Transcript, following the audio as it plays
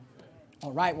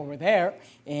All right, well, we're there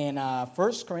in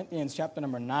 1 Corinthians chapter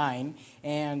number 9,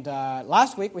 and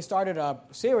last week we started a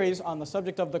series on the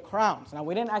subject of the crowns. Now,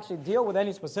 we didn't actually deal with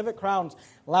any specific crowns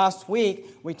last week.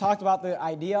 We talked about the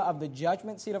idea of the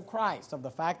judgment seat of Christ, of the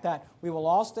fact that we will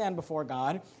all stand before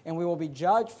God, and we will be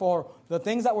judged for the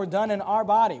things that were done in our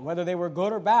body, whether they were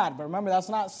good or bad. But remember, that's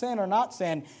not sin or not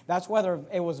sin. That's whether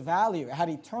it was value, it had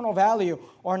eternal value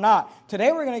or not.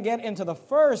 Today we're going to get into the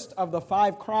first of the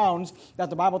 5 crowns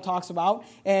that the Bible talks about.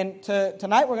 And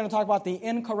tonight we're going to talk about the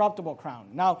incorruptible crown.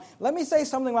 Now, let me say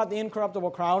something about the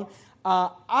incorruptible crown.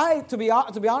 To be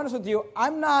honest with you,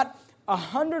 I'm not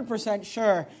 100%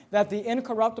 sure that the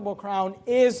incorruptible crown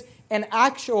is an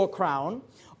actual crown,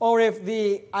 or if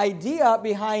the idea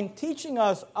behind teaching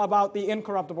us about the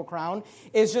incorruptible crown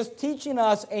is just teaching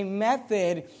us a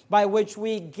method by which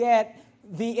we get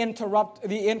the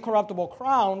incorruptible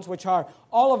crowns, which are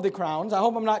all of the crowns. I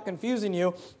hope I'm not confusing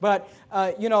you, but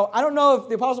I don't know if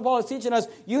the Apostle Paul is teaching us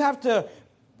you have to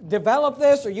develop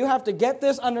this or you have to get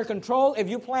this under control if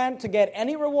you plan to get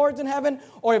any rewards in heaven,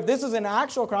 or if this is an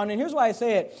actual crown. And here's why I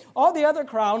say it. All the other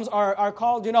crowns are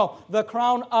called, the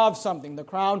crown of something, the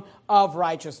crown of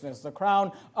righteousness, the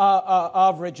crown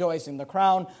of rejoicing, the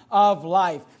crown of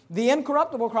life. The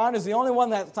incorruptible crown is the only one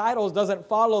that titles doesn't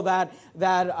follow that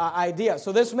idea.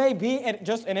 So this may be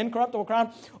just an incorruptible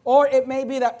crown, or it may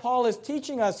be that Paul is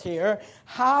teaching us here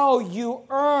how you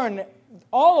earn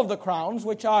all of the crowns,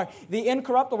 which are the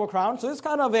incorruptible crown. So this is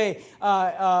kind of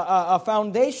a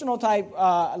foundational type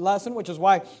lesson, which is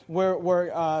why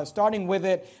we're starting with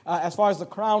it as far as the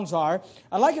crowns are.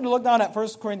 I'd like you to look down at 1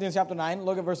 Corinthians chapter 9,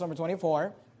 look at verse number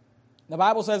 24. The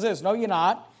Bible says this, "Know ye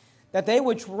not, that they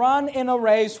which run in a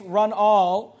race run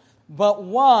all, but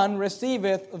one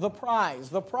receiveth the prize."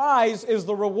 The prize is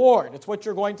the reward. It's what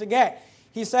you're going to get.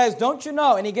 He says, don't you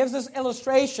know, and he gives this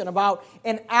illustration about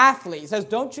an athlete. He says,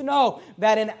 don't you know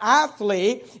that an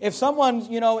athlete, if someone,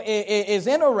 is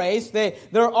in a race,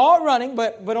 they're all running,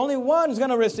 but only one is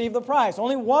going to receive the prize.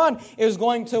 Only one is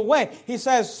going to win. He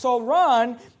says, so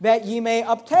run that ye may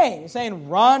obtain. He's saying,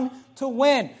 run to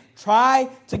win. Try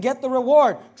to get the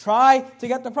reward. Try to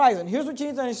get the prize. And here's what you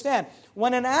need to understand.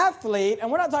 When an athlete,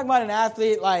 and we're not talking about an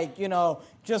athlete like,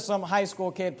 just some high school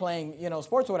kid playing,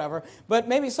 sports or whatever, but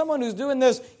maybe someone who's doing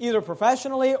this either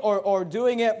professionally or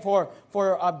doing it for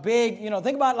a big,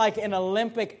 think about like an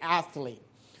Olympic athlete.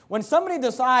 When somebody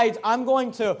decides, I'm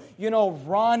going to,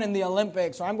 run in the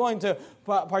Olympics, or I'm going to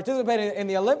participate in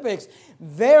the Olympics,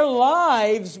 their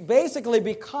lives basically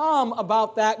become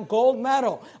about that gold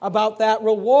medal, about that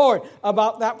reward,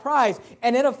 about that prize.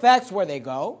 And it affects where they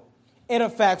go. It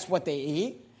affects what they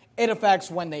eat. It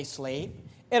affects when they sleep.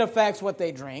 It affects what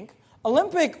they drink.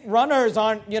 Olympic runners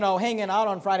aren't, hanging out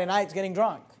on Friday nights getting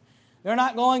drunk. They're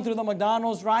not going through the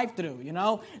McDonald's drive-thru,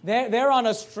 They're on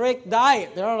a strict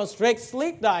diet. They're on a strict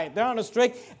sleep diet. They're on a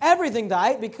strict everything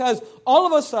diet, because all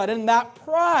of a sudden that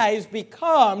prize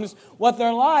becomes what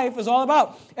their life is all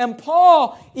about. And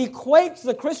Paul equates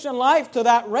the Christian life to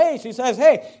that race. He says,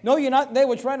 hey, no, you're not they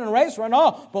which run in a race, run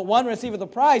all, but one receiveth the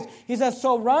prize. He says,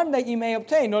 so run that ye may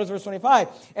obtain. Notice verse 25.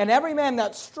 And every man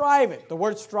that striveth, the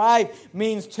word strive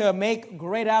means to make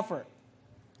great effort,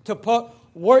 to put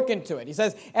work into it. He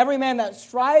says, every man that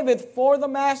striveth for the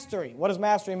mastery. What does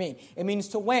mastery mean? It means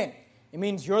to win. It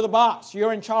means you're the boss.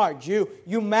 You're in charge. You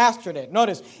mastered it.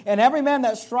 Notice, and every man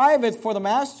that striveth for the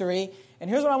mastery, and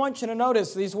here's what I want you to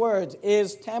notice, these words,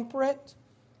 is temperate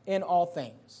in all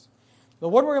things. The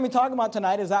word we're going to be talking about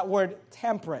tonight is that word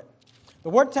temperate. The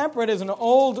word temperate is an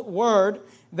old word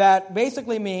that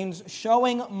basically means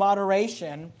showing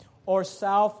moderation or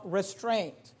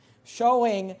self-restraint.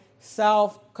 Showing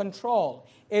self-control.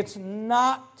 It's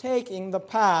not taking the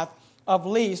path of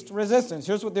least resistance.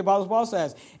 Here's what the Apostle Paul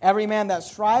says. Every man that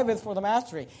striveth for the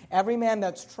mastery, every man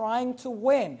that's trying to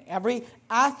win, every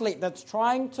athlete that's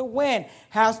trying to win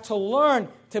has to learn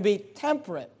to be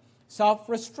temperate,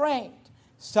 self-restraint,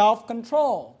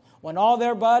 self-control. When all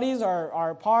their buddies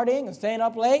are partying and staying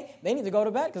up late, they need to go to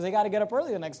bed because they got to get up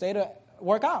early the next day to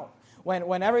work out.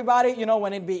 When everybody,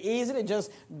 when it'd be easy to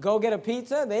just go get a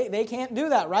pizza, they can't do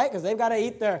that, right? Because they've got to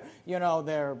eat their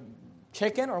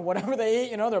chicken or whatever they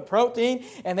eat, their protein,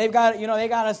 and they've got, they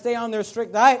got to stay on their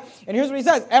strict diet. And here's what he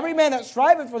says. Every man that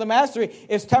striveth for the mastery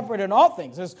is temperate in all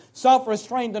things, is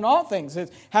self-restrained in all things,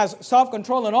 has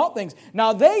self-control in all things.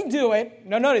 Now they do it,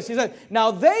 notice, he says, now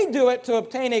they do it to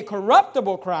obtain a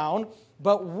corruptible crown,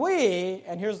 but we,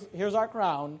 and here's our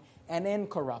crown, an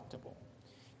incorruptible.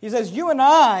 He says, you and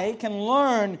I can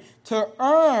learn to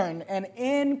earn an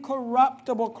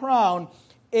incorruptible crown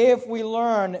if we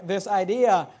learn this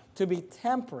idea to be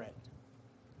temperate,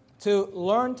 to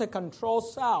learn to control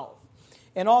self.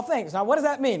 in all things. Now, what does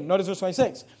that mean? Notice verse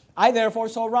 26. I therefore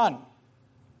so run,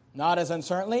 not as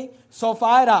uncertainly, so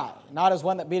fight I, not as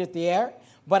one that beateth the air,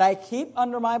 but I keep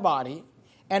under my body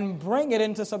and bring it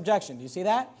into subjection. Do you see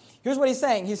that? Here's what he's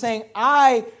saying. He's saying,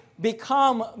 I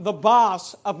become the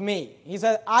boss of me. He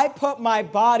said, I put my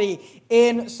body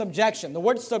in subjection. The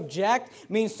word subject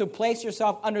means to place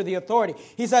yourself under the authority.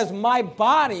 He says, my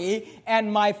body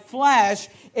and my flesh,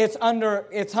 it's under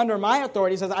my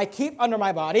authority. He says, I keep under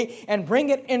my body and bring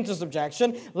it into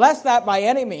subjection, lest that by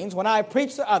any means, when I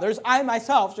preach to others, I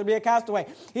myself should be a castaway.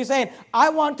 He's saying, I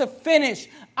want to finish.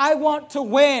 I want to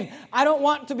win. I don't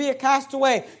want to be a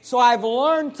castaway. So I've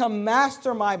learned to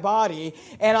master my body,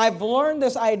 and I've learned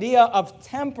this idea of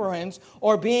temperance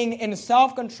or being in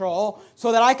self-control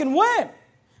so that I can win,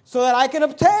 so that I can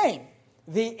obtain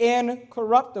the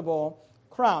incorruptible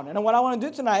crown. And what I want to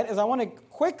do tonight is I want to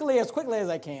quickly as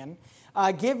I can,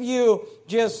 give you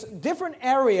just different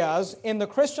areas in the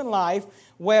Christian life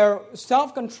where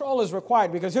self-control is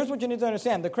required. Because here's what you need to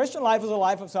understand. The Christian life is a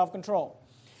life of self-control.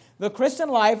 The Christian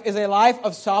life is a life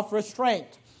of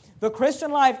self-restraint. The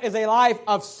Christian life is a life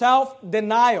of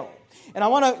self-denial. And I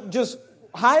want to just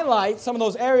highlight some of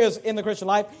those areas in the Christian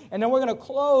life, and then we're going to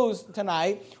close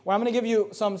tonight where I'm going to give you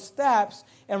some steps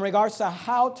in regards to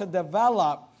how to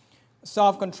develop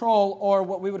self-control, or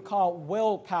what we would call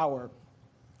willpower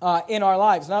in our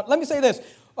lives. Now, let me say this.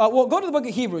 Well, go to the book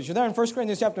of Hebrews. You're there in 1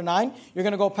 Corinthians chapter 9. You're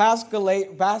going to go past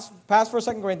 1st,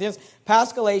 2nd Corinthians,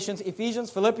 past Galatians, Ephesians,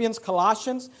 Philippians,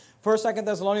 Colossians, 1st, 2nd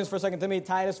Thessalonians, 1st, 2nd Timothy,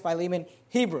 Titus, Philemon,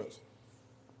 Hebrews.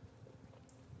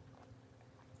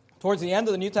 Towards the end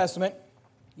of the New Testament,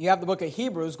 you have the book of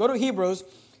Hebrews. Go to Hebrews,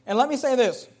 and let me say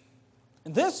this.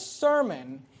 This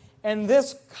sermon and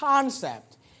this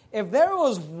concept, if there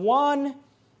was one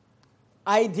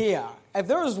idea, if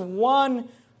there was one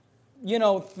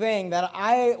thing that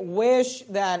I wish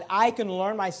that I can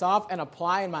learn myself and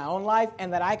apply in my own life,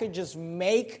 and that I could just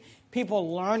make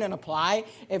people learn and apply,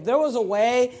 if there was a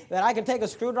way that I could take a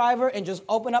screwdriver and just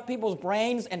open up people's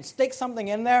brains and stick something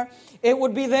in there, it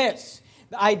would be this.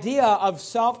 The idea of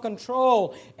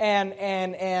self-control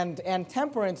and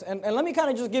temperance. And let me kind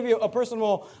of just give you a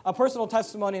personal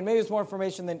testimony, and maybe it's more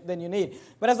information than you need.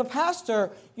 But as a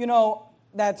pastor,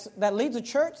 that leads a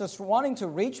church that's wanting to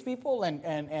reach people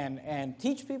and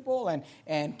teach people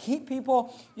and keep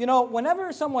people.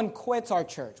 Whenever someone quits our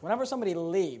church, whenever somebody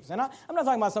leaves, and I'm not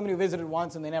talking about somebody who visited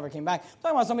once and they never came back. I'm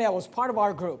talking about somebody that was part of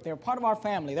our group. They were part of our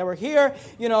family. They were here,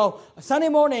 Sunday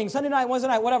morning, Sunday night, Wednesday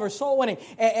night, whatever, soul winning.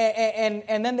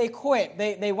 And then they quit.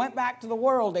 They went back to the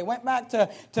world. They went back to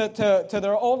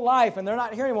their old life, and they're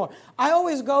not here anymore. I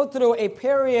always go through a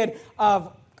period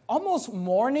of almost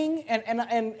mourning,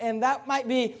 and that might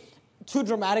be too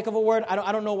dramatic of a word.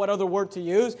 I don't know what other word to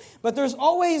use. But there's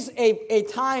always a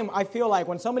time, I feel like,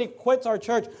 when somebody quits our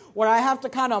church where I have to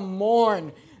kind of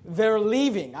mourn their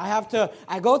leaving.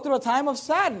 I go through a time of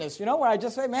sadness, where I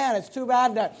just say, man, it's too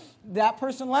bad that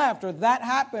person left, or that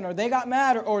happened, or they got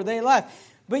mad, or they left.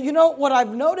 But what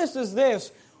I've noticed is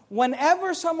this.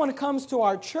 Whenever someone comes to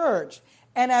our church,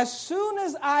 and as soon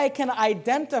as I can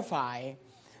identify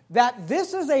that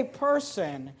this is a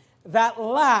person that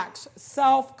lacks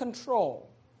self-control,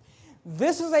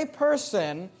 this is a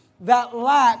person that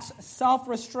lacks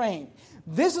self-restraint,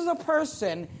 this is a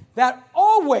person that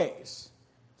always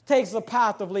takes the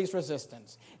path of least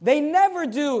resistance. They never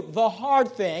do the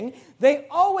hard thing. They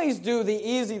always do the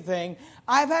easy thing.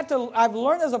 I've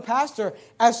learned as a pastor,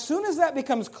 as soon as that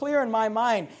becomes clear in my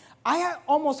mind, I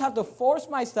almost have to force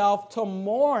myself to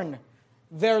mourn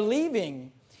their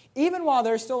leaving, even while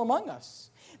they're still among us.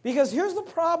 Because here's the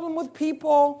problem with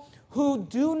people who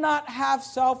do not have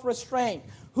self-restraint,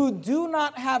 who do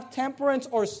not have temperance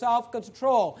or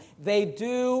self-control. They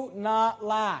do not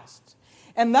last.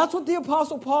 And that's what the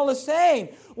Apostle Paul is saying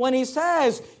when he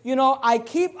says, I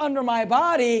keep under my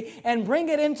body and bring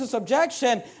it into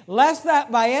subjection, lest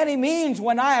that by any means,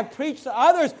 when I have preached to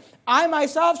others, I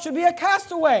myself should be a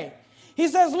castaway. He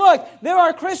says, look, there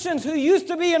are Christians who used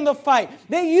to be in the fight.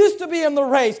 They used to be in the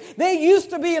race. They used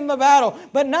to be in the battle.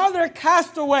 But now they're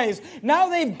castaways. Now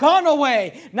they've gone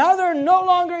away. Now they're no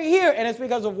longer here. And it's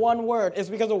because of one word. It's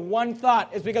because of one thought.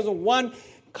 It's because of one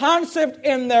concept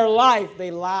in their life. They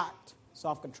lacked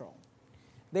self-control.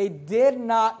 They did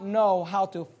not know how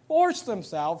to force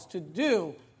themselves to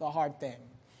do the hard thing.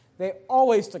 They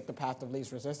always took the path of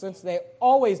least resistance. They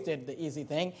always did the easy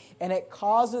thing. And it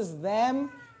causes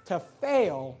them to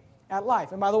fail at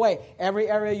life. And by the way, every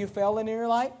area you fail in your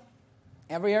life,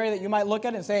 every area that you might look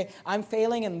at and say, I'm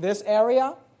failing in this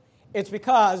area, it's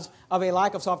because of a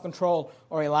lack of self-control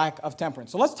or a lack of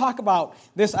temperance. So let's talk about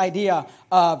this idea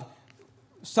of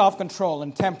self-control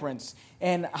and temperance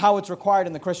and how it's required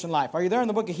in the Christian life. Are you there in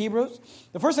the book of Hebrews?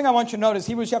 The first thing I want you to notice,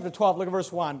 Hebrews chapter 12, look at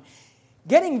verse 1.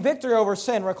 Getting victory over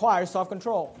sin requires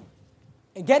self-control.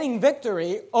 Getting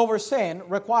victory over sin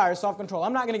requires self-control.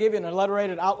 I'm not going to give you an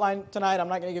alliterated outline tonight. I'm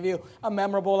not going to give you a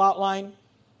memorable outline.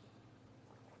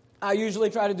 I usually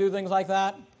try to do things like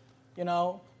that. You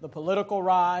know, the political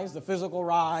rise, the physical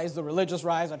rise, the religious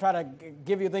rise. I try to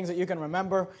give you things that you can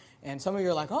remember. And some of you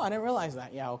are like, oh, I didn't realize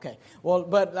that. Yeah, okay. Well,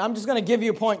 but I'm just going to give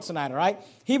you points tonight, all right?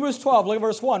 Hebrews 12, look at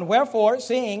verse 1. Wherefore,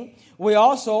 seeing we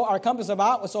also are compassed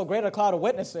about with so great a cloud of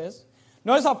witnesses.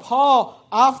 Notice how Paul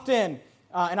often,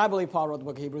 and I believe Paul wrote the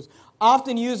book of Hebrews,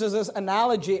 often uses this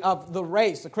analogy of the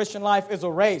race. The Christian life is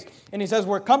a race. And he says,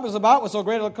 we're compassed about with so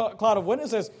great a cloud of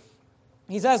witnesses.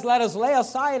 He says, let us lay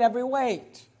aside every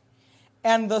weight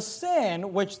and the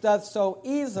sin which doth so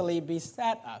easily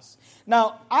beset us.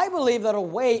 Now, I believe that a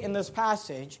weight in this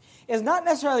passage is not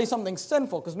necessarily something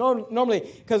sinful, because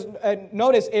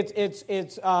notice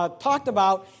it's talked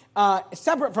about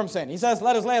separate from sin. He says,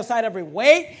 let us lay aside every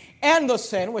weight and the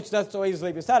sin which does so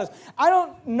easily beset us. I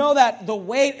don't know that the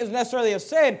weight is necessarily a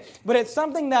sin, but it's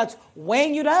something that's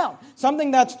weighing you down,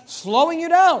 something that's slowing you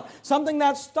down, something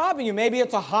that's stopping you. Maybe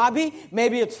it's a hobby,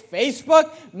 maybe it's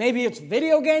Facebook, maybe it's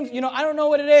video games. You know, I don't know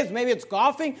what it is. Maybe it's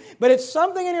golfing, but it's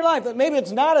something in your life that maybe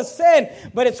it's not a sin,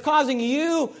 but it's causing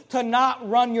you to not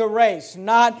run your race,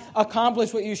 not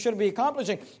accomplish what you should be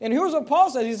accomplishing. And here's what Paul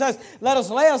says. He says, let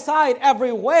us lay aside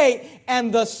every weight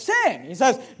and the sin. He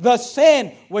says, the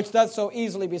sin which does so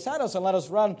easily beset us, and let us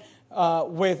run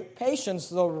with patience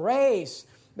the race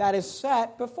that is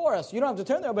set before us. You don't have to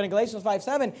turn there, but in Galatians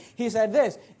 5:7, he said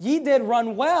this, ye did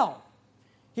run well.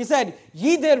 He said,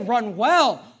 ye did run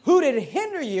well. Who did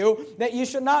hinder you that you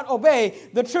should not obey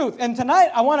the truth? And tonight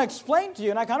I want to explain to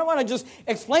you, and I kind of want to just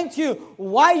explain to you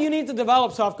why you need to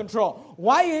develop self-control,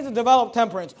 why you need to develop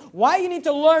temperance, why you need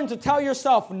to learn to tell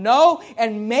yourself no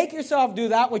and make yourself do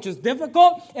that which is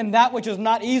difficult and that which is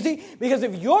not easy. Because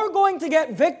if you're going to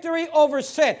get victory over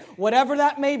sin, whatever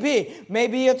that may be,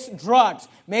 maybe it's drugs,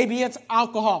 maybe it's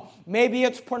alcohol, maybe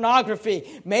it's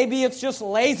pornography, maybe it's just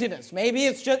laziness, maybe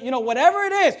it's just, whatever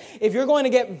it is, if you're going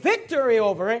to get victory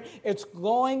over it, it's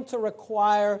going to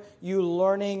require you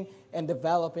learning and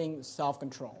developing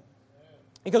self-control.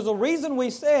 Because the reason we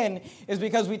sin is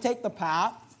because we take the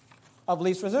path of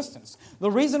least resistance.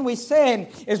 The reason we sin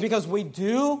is because we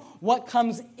do what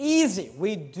comes easy.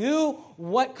 We do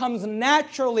what comes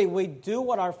naturally. We do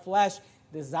what our flesh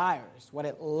desires, what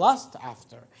it lusts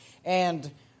after. And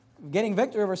getting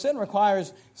victory over sin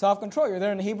requires self-control. You're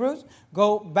there in Hebrews?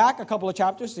 Go back a couple of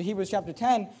chapters to Hebrews chapter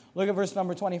 10. Look at verse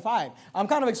number 25. I'm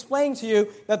kind of explaining to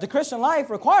you that the Christian life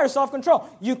requires self-control.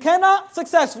 You cannot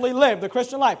successfully live the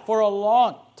Christian life for a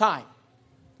long time.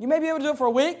 You may be able to do it for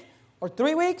a week, or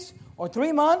 3 weeks, or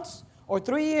 3 months, or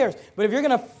 3 years. But if you're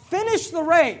going to finish the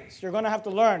race, you're going to have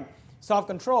to learn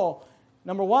self-control.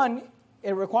 Number one,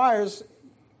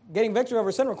 getting victory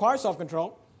over sin requires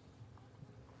self-control.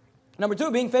 Number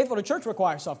two, being faithful to church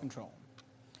requires self-control.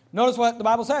 Notice what the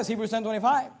Bible says, Hebrews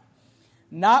 10:25.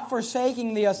 Not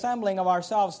forsaking the assembling of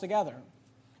ourselves together.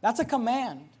 That's a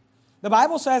command. The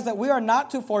Bible says that we are not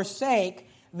to forsake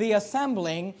the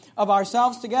assembling of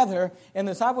ourselves together. In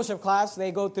the discipleship class,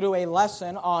 they go through a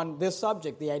lesson on this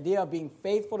subject, the idea of being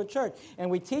faithful to church.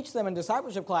 And we teach them in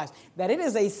discipleship class that it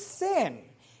is a sin.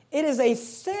 It is a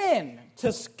sin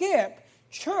to skip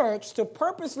church, to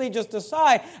purposely just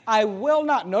decide, I will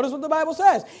not. Notice what the Bible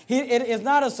says. It is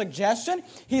not a suggestion.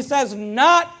 He says,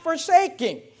 not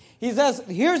forsaking. He says,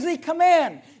 here's the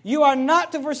command. You are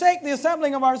not to forsake the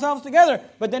assembling of ourselves together.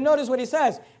 But then notice what he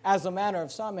says, as the manner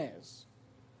of some is.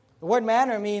 The word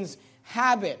manner means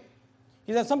habit.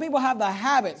 He says some people have the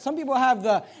habit. Some people have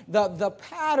the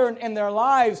pattern in their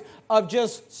lives of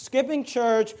just skipping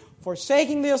church,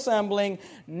 forsaking the assembling,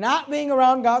 not being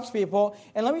around God's people.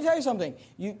 And let me tell you something.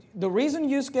 The reason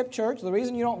you skip church, the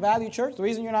reason you don't value church, the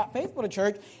reason you're not faithful to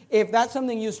church, if that's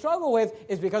something you struggle with,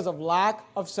 is because of lack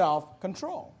of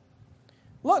self-control.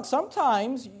 Look,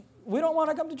 sometimes we don't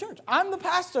want to come to church. I'm the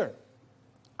pastor.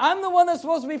 I'm the one that's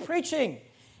supposed to be preaching.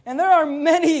 And there are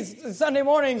many Sunday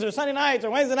mornings or Sunday nights or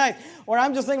Wednesday nights where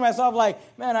I'm just thinking to myself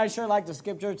like, man, I'd sure like to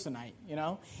skip church tonight,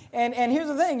 And here's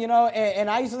the thing, and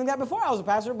I used to think that before I was a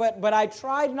pastor, but I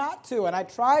tried not to. And I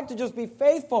tried to just be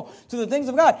faithful to the things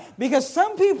of God. Because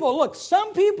some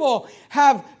people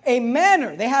have a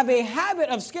manner. They have a habit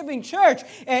of skipping church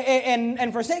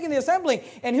and forsaking the assembly.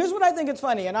 And here's what I think it's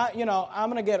funny. And I'm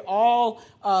going to get all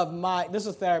of this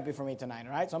is therapy for me tonight,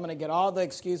 all right? So I'm going to get all the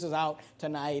excuses out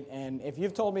tonight. And if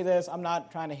you've told told me this. I'm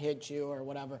not trying to hit you or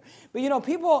whatever. But,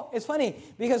 people, it's funny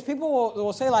because people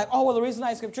will say like, oh, well, the reason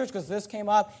I skip church because this came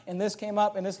up and this came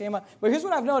up and this came up. But here's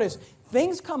what I've noticed.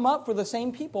 Things come up for the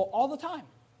same people all the time.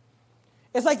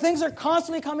 It's like things are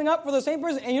constantly coming up for the same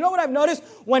person. And you know what I've noticed?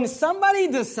 When somebody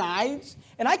decides,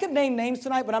 and I could name names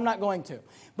tonight, but I'm not going to.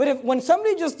 But when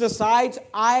somebody just decides,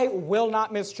 I will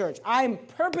not miss church. I am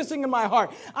purposing in my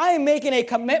heart. I am making a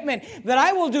commitment that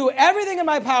I will do everything in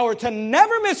my power to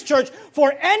never miss church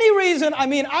for any reason. I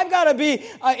mean, I've got to be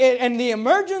in the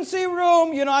emergency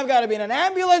room. I've got to be in an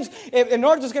ambulance in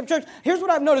order to skip church. Here's what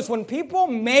I've noticed. When people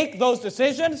make those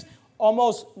decisions,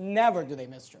 almost never do they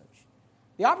miss church.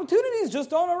 The opportunities just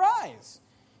don't arise.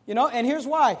 And here's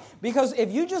why. Because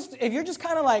if you're just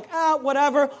kind of like,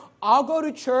 whatever, I'll go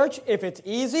to church if it's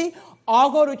easy. I'll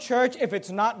go to church if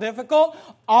it's not difficult.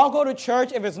 I'll go to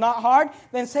church if it's not hard.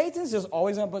 Then Satan's just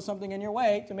always going to put something in your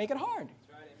way to make it hard.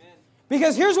 That's right, amen.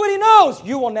 Because here's what he knows.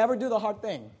 You will never do the hard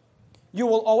thing. You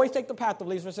will always take the path of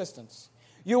least resistance.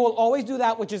 You will always do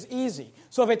that which is easy.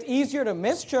 So if it's easier to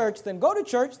miss church than go to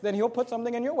church, then he'll put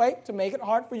something in your way to make it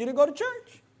hard for you to go to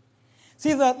church.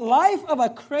 See, the life of a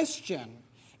Christian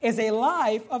is a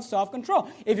life of self-control.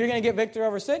 If you're going to get victory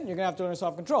over sin, you're going to have to learn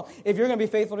self-control. If you're going to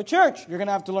be faithful to church, you're going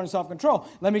to have to learn self-control.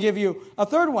 Let me give you a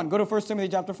third one. Go to 1 Timothy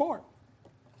chapter 4.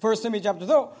 1 Timothy chapter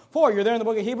 4. You're there in the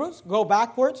book of Hebrews. Go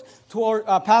backwards toward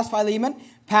past Philemon,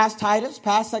 past Titus,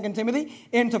 past 2 Timothy,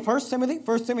 into 1 Timothy.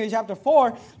 1 Timothy chapter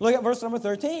 4. Look at verse number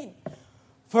 13.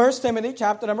 1 Timothy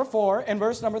chapter number 4 and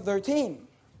verse number 13.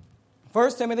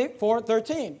 1 Timothy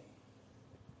 4:13.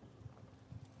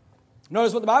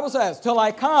 Notice what the Bible says. Till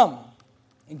I come,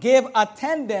 give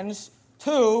attendance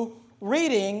to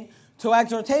reading, to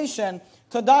exhortation,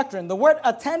 to doctrine. The word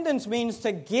attendance means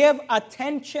to give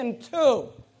attention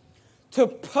to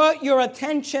put your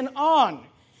attention on,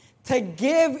 to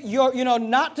give your,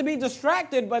 not to be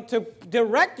distracted, but to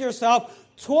direct yourself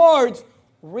towards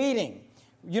reading.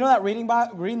 You know that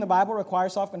reading the Bible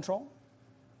requires self-control?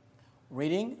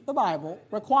 Reading the Bible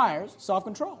requires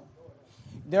self-control.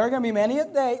 There are going to be many a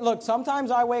day. Look, sometimes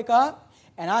I wake up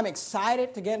and I'm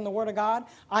excited to get in the Word of God.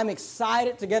 I'm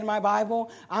excited to get in my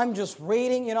Bible. I'm just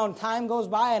reading, and time goes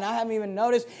by and I haven't even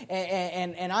noticed.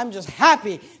 And I'm just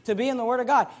happy to be in the Word of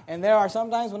God. And there are some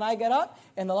times when I get up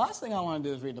and the last thing I want to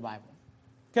do is read the Bible.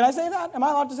 Can I say that? Am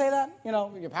I allowed to say that?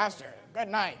 Your pastor, good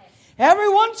night. Every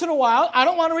once in a while, I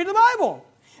don't want to read the Bible.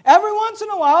 Every once in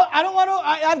a while,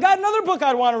 I've got another book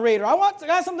I'd want to read, or I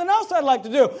got something else I'd like to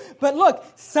do. But look,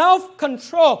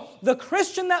 self-control, the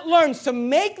Christian that learns to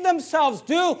make themselves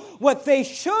do what they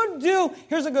should do.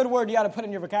 Here's a good word you ought to put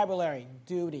in your vocabulary: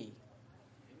 duty.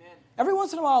 Amen. Every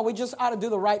once in a while, we just ought to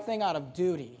do the right thing out of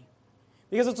duty.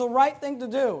 Because it's the right thing to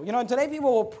do. And today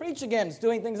people will preach against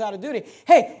doing things out of duty.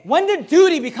 Hey, when did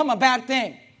duty become a bad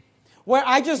thing? Where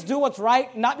I just do what's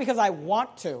right, not because I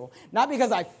want to, not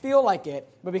because I feel like it,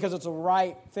 but because it's the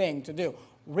right thing to do.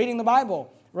 Reading the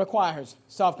Bible requires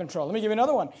self-control. Let me give you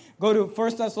another one. Go to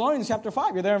 1 Thessalonians chapter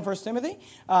 5. You're there in 1 Timothy.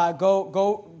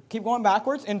 Keep going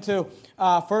backwards into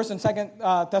 1 and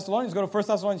 2 Thessalonians. Go to 1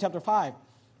 Thessalonians chapter 5.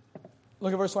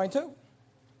 Look at verse 22.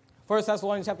 1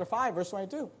 Thessalonians chapter 5, verse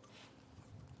 22.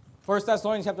 1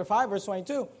 Thessalonians chapter 5, verse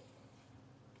 22.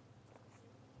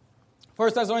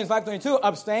 1 Thessalonians 5:22,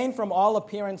 abstain from all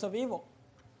appearance of evil.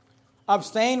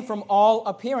 Abstain from all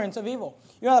appearance of evil.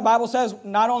 The Bible says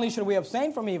not only should we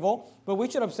abstain from evil, but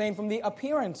we should abstain from the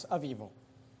appearance of evil.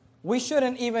 We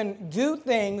shouldn't even do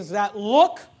things that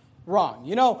look wrong.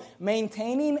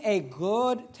 Maintaining a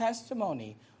good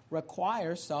testimony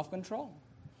requires self-control.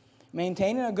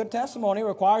 Maintaining a good testimony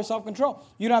requires self-control.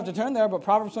 You don't have to turn there, but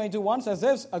Proverbs 22:1 says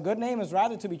this: a good name is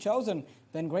rather to be chosen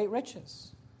than great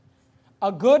riches.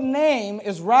 A good name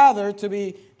is rather to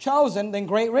be chosen than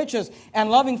great riches, and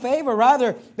loving favor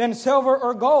rather than silver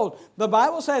or gold. The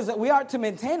Bible says that we are to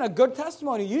maintain a good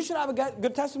testimony. You should have a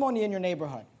good testimony in your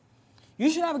neighborhood. You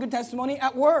should have a good testimony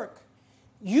at work.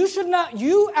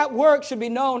 You at work should be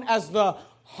known as the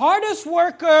hardest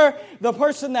worker, the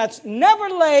person that's never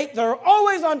late, they're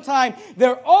always on time,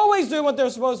 they're always doing what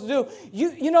they're supposed to do.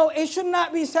 It should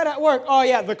not be said at work, oh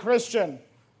yeah, the Christian,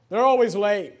 they're always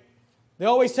late. They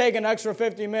always take an extra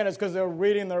 50 minutes because they're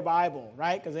reading their Bible,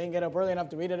 right? Because they didn't get up early enough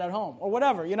to read it at home or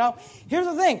whatever, Here's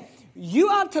the thing. You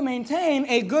ought to maintain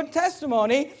a good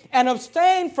testimony and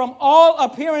abstain from all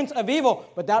appearance of evil.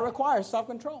 But that requires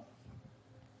self-control.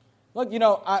 Look,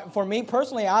 for me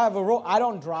personally, I have a rule. I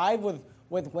don't drive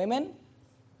with women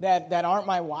that aren't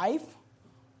my wife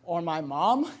or my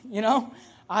mom,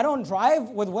 I don't drive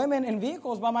with women in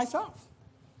vehicles by myself.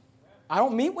 I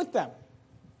don't meet with them.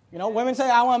 Women say,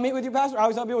 I want to meet with you, Pastor. I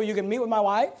always tell people, you can meet with my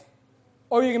wife,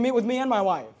 or you can meet with me and my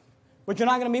wife. But you're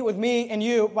not going to meet with me and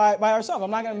you by ourselves.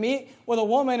 I'm not going to meet with a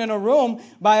woman in a room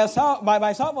by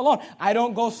myself alone. I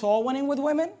don't go soul winning with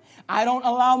women. I don't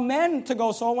allow men to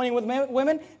go soul winning with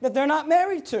women that they're not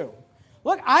married to.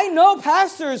 Look, I know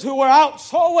pastors who were out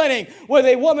soul winning with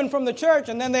a woman from the church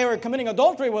and then they were committing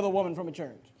adultery with a woman from a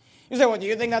church. You say, well, do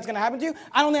you think that's going to happen to you?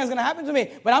 I don't think that's going to happen to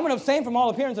me, but I'm going to abstain from all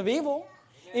appearance of evil.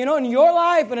 You know, in your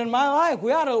life and in my life,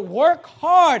 we ought to work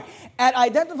hard at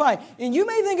identifying. And you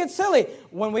may think it's silly.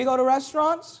 When we go to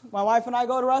restaurants, my wife and I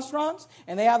go to restaurants,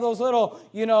 and they have those little,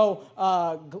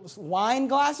 wine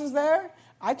glasses there.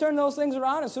 I turn those things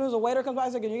around. As soon as a waiter comes by, I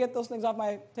say, can you get those things off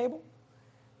my table?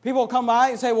 People will come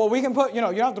by and say, well, we can put, you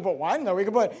don't have to put wine in there. We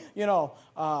can put,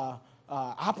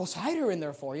 apple cider in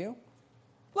there for you.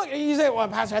 Look, you say, well,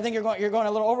 Pastor, I think you're going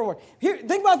a little overboard. Here,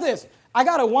 think about this. I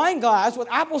got a wine glass with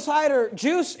apple cider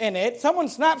juice in it. Someone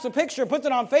snaps a picture, puts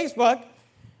it on Facebook,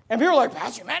 and people are like,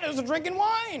 Pastor, man, is drinking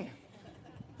wine.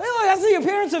 Hey, look, that's the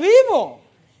appearance of evil.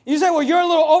 You say, well, you're a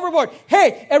little overboard.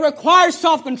 Hey, it requires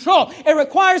self-control. It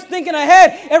requires thinking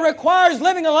ahead. It requires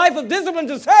living a life of discipline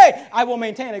to say, I will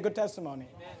maintain a good testimony.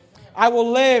 I will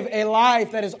live a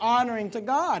life that is honoring to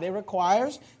God. It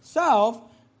requires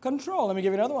self-control. Let me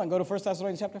give you another one. Go to 1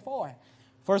 Thessalonians chapter 4.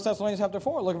 1 Thessalonians chapter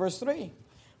 4, look at verse 3.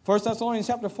 1 Thessalonians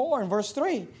chapter 4 and verse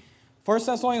 3. 1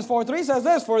 Thessalonians 4:3 says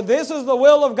this, for this is the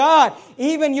will of God,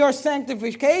 even your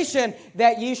sanctification,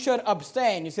 that ye should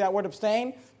abstain. You see that word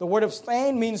abstain? The word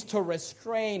abstain means to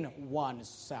restrain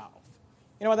oneself.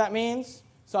 You know what that means?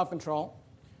 Self-control.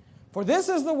 For this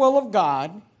is the will of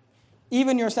God,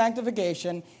 even your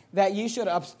sanctification, that ye should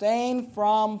abstain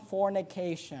from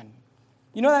fornication.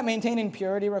 You know that maintaining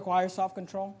purity requires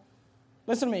self-control?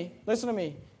 Listen to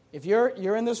me. If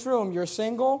you're in this room, you're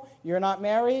single, you're not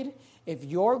married,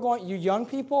 you young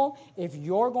people, if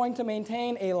you're going to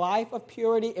maintain a life of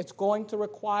purity, it's going to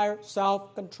require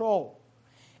self-control.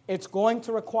 It's going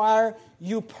to require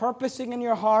you purposing in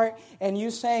your heart and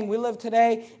you saying, we live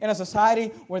today in a society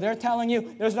where they're telling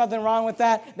you there's nothing wrong with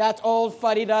that. That's old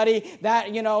fuddy-duddy. Now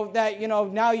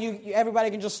everybody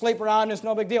can just sleep around. It's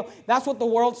no big deal. That's what the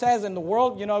world says, and the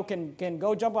world, can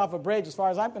go jump off a bridge as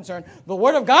far as I'm concerned. The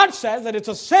Word of God says that it's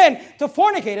a sin to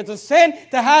fornicate. It's a sin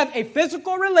to have a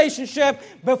physical relationship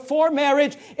before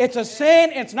marriage. It's a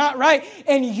sin. It's not right.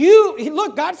 And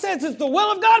look, God says it's the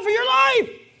will of God for your life.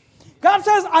 God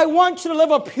says, I want you to live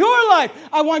a pure life.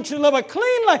 I want you to live a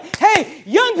clean life. Hey,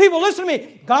 young people, listen to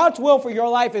me. God's will for your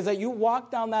life is that you walk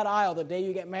down that aisle the day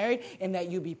you get married and that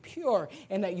you be pure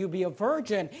and that you be a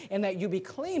virgin and that you be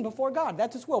clean before God.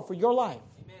 That's His will for your life.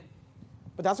 Amen.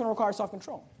 But that's going to require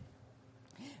self-control.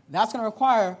 That's going to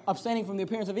require abstaining from the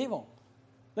appearance of evil.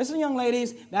 Listen, young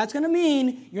ladies, that's going to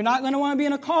mean you're not going to want to be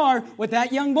in a car with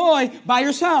that young boy by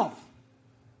yourself.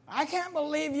 I can't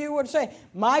believe you would say,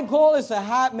 my goal is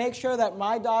to make sure that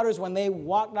my daughters, when they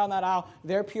walk down that aisle,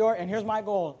 they're pure. And here's my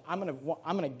goal. I'm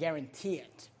going to guarantee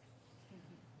it.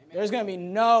 Amen. There's going to be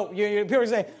no, people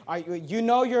say,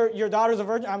 your daughter's a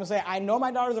virgin? I'm going to say, I know my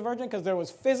daughter's a virgin because there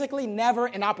was physically never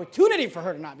an opportunity for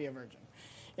her to not be a virgin.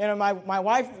 My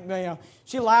wife,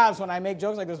 she laughs when I make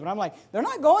jokes like this, but I'm like, they're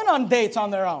not going on dates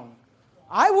on their own.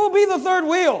 I will be the third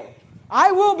wheel.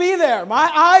 I will be there.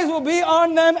 My eyes will be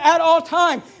on them at all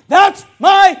times. That's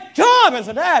my job as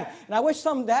a dad. And I wish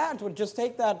some dads would just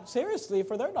take that seriously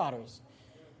for their daughters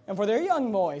and for their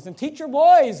young boys. And teach your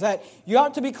boys that you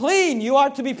ought to be clean. You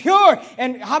ought to be pure.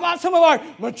 And how about some of our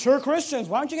mature Christians?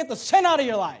 Why don't you get the sin out of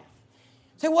your life?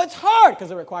 Say, well, it's hard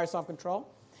because it requires self-control.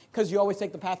 Because you always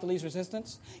take the path of least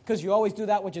resistance. Because you always do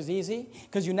that which is easy.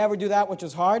 Because you never do that which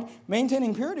is hard.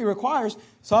 Maintaining purity requires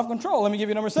self-control. Let me give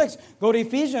you number 6. Go to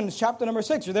Ephesians chapter number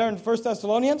 6. You're there in 1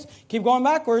 Thessalonians. Keep going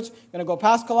backwards. Going to go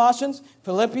past Colossians,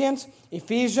 Philippians,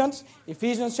 Ephesians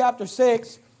chapter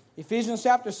 6. Ephesians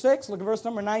chapter 6, look at verse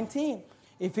number 19.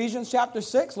 Ephesians chapter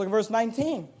 6, look at verse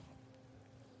 19.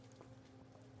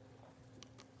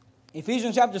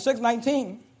 Ephesians chapter 6,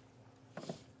 19.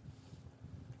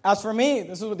 As for me,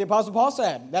 this is what the Apostle Paul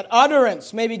said, that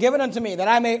utterance may be given unto me, that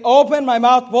I may open my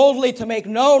mouth boldly to make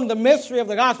known the mystery of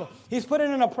the gospel. He's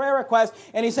putting in a prayer request,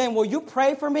 and he's saying, will you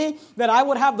pray for me that I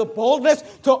would have the boldness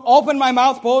to open my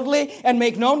mouth boldly and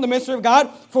make known the mystery of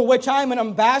God, for which I am an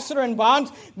ambassador in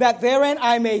bonds, that therein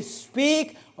I may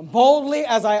speak boldly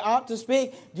as I ought to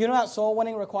speak. Do you know that soul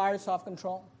winning requires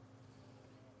self-control?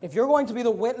 If you're going to be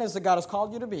the witness that God has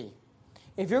called you to be,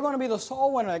 if you're going to be the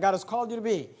soul winner that God has called you to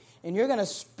be, and you're going to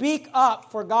speak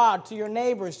up for God to your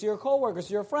neighbors, to your coworkers,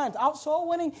 to your friends, out soul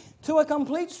winning to a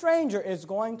complete stranger is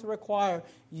going to require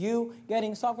you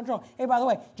getting self-control. Hey, by the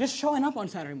way, just showing up on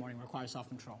Saturday morning requires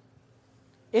self-control.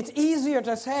 It's easier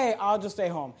to say, I'll just stay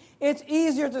home. It's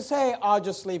easier to say, I'll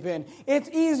just sleep in. It's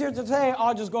easier to say,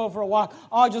 I'll just go for a walk.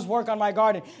 I'll just work on my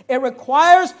garden. It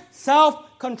requires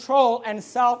self-control and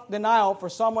self-denial for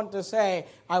someone to say,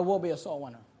 I will be a soul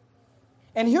winner.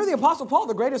 And here the Apostle Paul,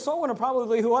 the greatest soul winner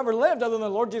probably who ever lived other than the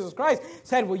Lord Jesus Christ,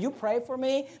 said, will you pray for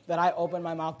me that I open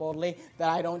my mouth boldly, that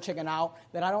I don't chicken out,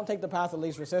 that I don't take the path of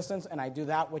least resistance, and I do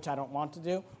that which I don't want to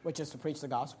do, which is to preach the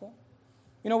gospel?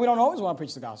 We don't always want to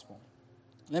preach the gospel.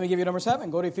 Let me give you number 7.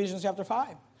 Go to Ephesians chapter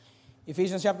 5.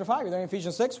 Ephesians chapter 5. You're there in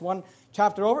Ephesians 6, one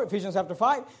chapter over. Ephesians chapter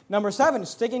 5. Number 7,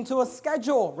 sticking to a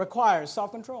schedule requires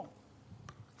self-control.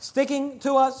 Sticking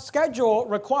to a schedule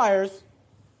requires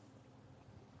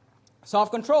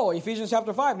self-control. Ephesians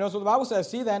chapter 5. Notice what the Bible says.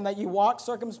 See then that you walk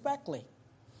circumspectly.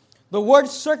 The word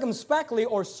circumspectly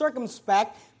or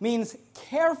circumspect means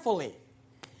carefully,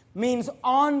 means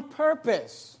on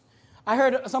purpose. I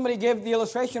heard somebody give the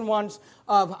illustration once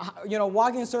of,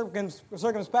 walking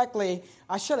circumspectly.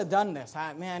 I should have done this.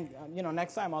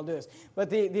 Next time I'll do this. But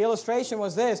the illustration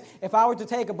was this. If I were to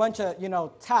take a bunch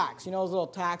of, tacks, those little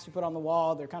tacks you put on the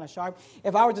wall, they're kind of sharp.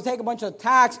 If I were to take a bunch of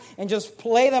tacks and just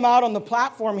lay them out on the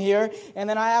platform here, and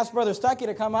then I asked Brother Stuckey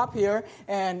to come up here,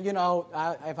 and, if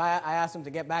I asked him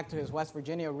to get back to his West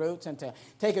Virginia roots and to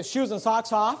take his shoes and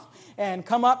socks off and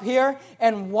come up here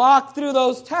and walk through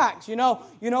those tacks, you know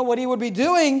what he would be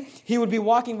doing? He would be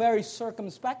walking very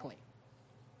circumspectly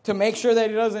to make sure that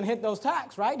he doesn't hit those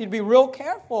tacks, right? He'd be real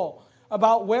careful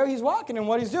about where he's walking and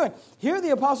what he's doing. Here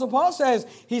the Apostle Paul says,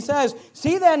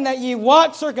 see then that ye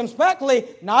walk circumspectly,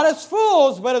 not as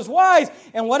fools, but as wise.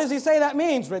 And what does he say that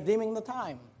means? Redeeming the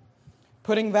time.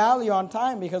 Putting value on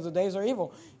time because the days are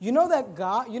evil. You know that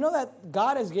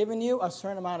God has given you a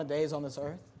certain amount of days on this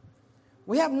earth?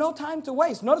 We have no time to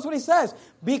waste. Notice what he says.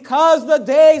 Because the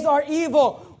days are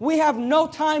evil, we have no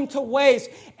time to waste.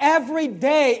 Every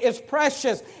day is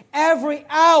precious. Every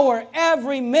hour,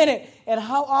 every minute. And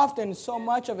how often so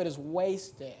much of it is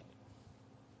wasted?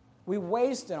 We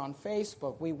waste it on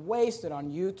Facebook. We waste it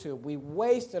on YouTube. We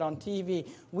waste it on TV.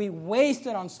 We waste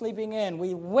it on sleeping in.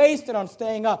 We waste it on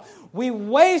staying up. We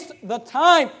waste the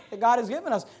time that God has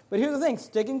given us. But here's the thing.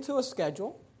 Sticking to a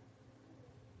schedule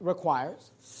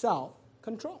requires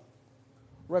self-control.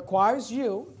 Requires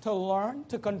you to learn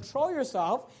to control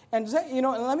yourself. And say, and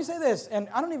let me say this, and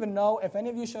I don't even know if any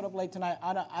of you showed up late tonight.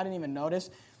 I didn't even notice.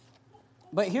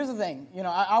 But here's the thing.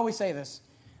 I always say this.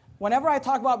 Whenever I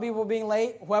talk about people being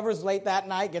late, whoever's late that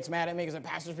night gets mad at me because the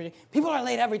pastor's preaching. People are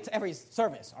late every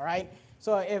service, all right?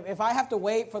 So if I have to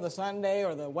wait for the Sunday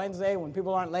or the Wednesday when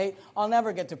people aren't late, I'll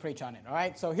never get to preach on it, all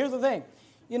right? So here's the thing.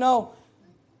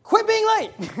 Quit being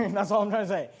late. That's all I'm trying to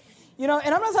say. And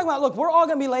I'm not talking about, look, we're all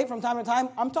going to be late from time to time.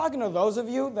 I'm talking to those of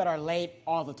you that are late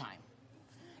all the time.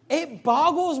 It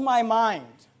boggles my mind.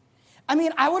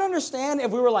 I would understand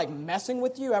if we were messing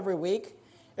with you every week.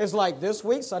 It's like this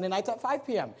week, Sunday night's at 5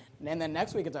 p.m. And then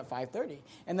next week it's at 5:30.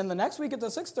 And then the next week it's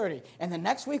at 6:30. And then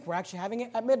next week we're actually having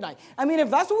it at midnight. If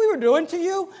that's what we were doing to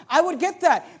you, I would get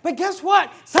that. But guess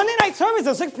what? Sunday night service is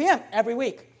at 6 p.m. every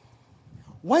week.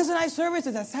 Wednesday night service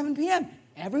is at 7 p.m.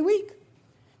 every week.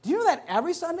 Do you know that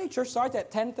every Sunday church starts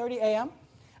at 10:30 a.m.?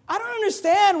 I don't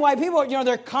understand why people,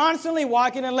 they're constantly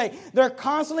walking in late. They're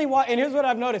constantly walking. And here's what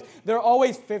I've noticed. They're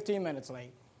always 15 minutes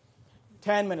late,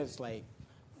 10 minutes late,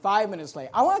 5 minutes late.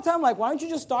 I want to tell them, why don't you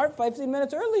just start 15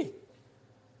 minutes early?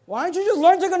 Why don't you just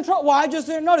learn to control? Why I just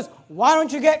didn't notice? Why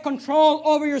don't you get control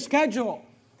over your schedule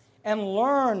and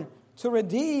learn to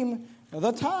redeem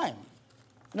the time?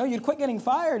 You'd quit getting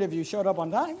fired if you showed up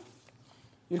on time.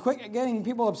 You'd quit getting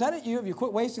people upset at you if you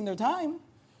quit wasting their time.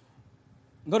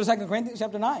 Go to 2 Corinthians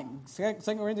chapter 9. 2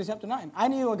 Corinthians chapter 9. I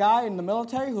knew a guy in the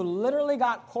military who literally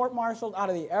got court-martialed out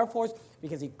of the Air Force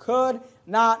because he could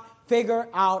not figure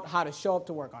out how to show up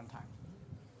to work on time.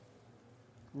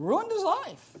 Ruined his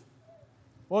life.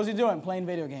 What was he doing? Playing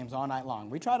video games all night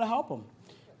long. We tried to help him,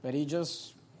 but he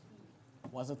just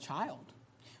was a child.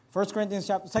 2 Corinthians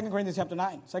chapter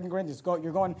 9. 2 Corinthians,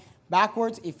 you're going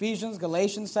backwards. Ephesians,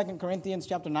 Galatians, 2 Corinthians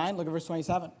chapter 9. Look at verse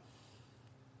 27.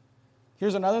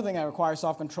 Here's another thing that requires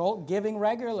self-control. Giving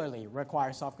regularly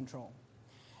requires self-control.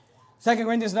 2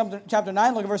 Corinthians chapter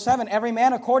 9, look at verse 7. Every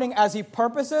man according as he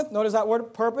purposeth, notice that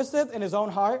word, purposeth in his own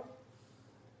heart,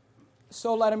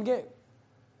 so let him give.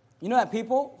 You know that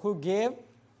people who give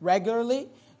regularly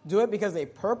do it because they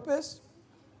purpose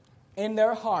in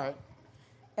their heart.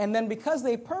 And then because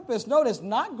they purpose, notice,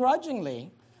 not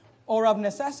grudgingly or of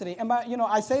necessity. And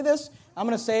I say this, I'm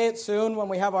going to say it soon when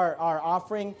we have our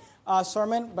offering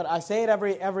sermon, but I say it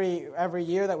every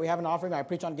year that we have an offering. I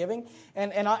preach on giving,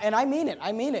 and I mean it.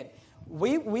 I mean it.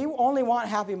 We only want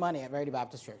happy money at Verity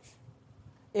Baptist Church.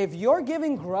 If you're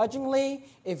giving grudgingly,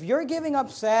 if you're giving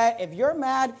upset, if you're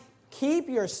mad, keep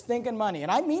your stinking money.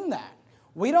 And I mean that.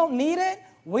 We don't need it.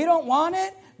 We don't want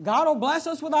it. God will bless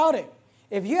us without it.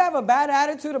 If you have a bad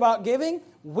attitude about giving,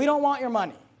 we don't want your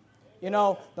money.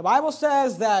 The Bible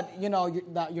says that,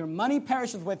 that your money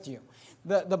perisheth with you.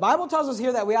 The Bible tells us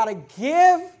here that we ought to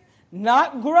give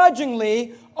not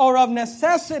grudgingly or of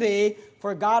necessity,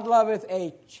 for God loveth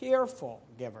a cheerful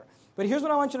giver. But here's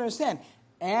what I want you to understand.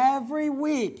 Every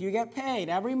week you get paid,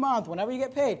 every month, whenever you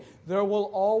get paid, there will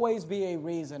always be a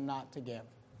reason not to give.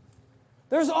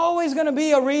 There's always going to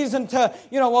be a reason to,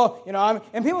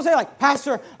 and people say like,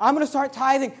 Pastor, I'm going to start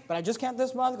tithing, but I just can't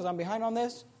this month because I'm behind on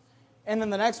this. And then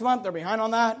the next month they're behind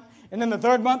on that. And then the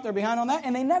third month they're behind on that,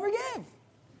 and they never give.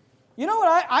 You know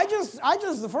what? I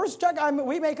just the first check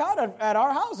we make out at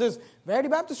our house is Verity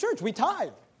Baptist Church. We tithe.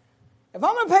 If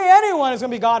I'm going to pay anyone, it's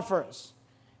going to be God first.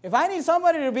 If I need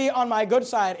somebody to be on my good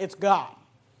side, it's God.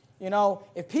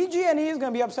 If PG&E is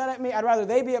going to be upset at me, I'd rather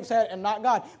they be upset and not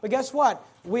God. But guess what?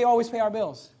 We always pay our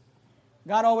bills.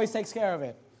 God always takes care of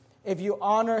it. If you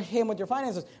honor Him with your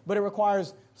finances, but it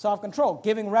requires self-control.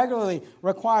 Giving regularly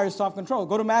requires self-control.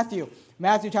 Go to Matthew.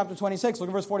 Matthew chapter 26, look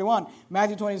at verse 41.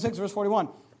 Matthew 26, verse 41.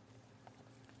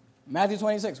 Matthew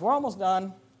 26. We're almost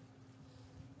done.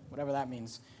 Whatever that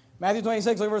means. Matthew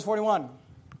 26, look at verse 41.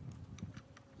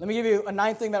 Let me give you a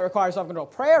ninth thing that requires self-control.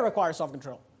 Prayer requires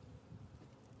self-control.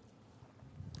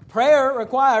 Prayer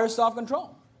requires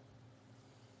self-control.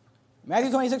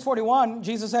 Matthew 26, 41,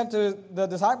 Jesus said to the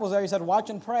disciples there, He said, watch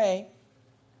and pray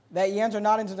that ye enter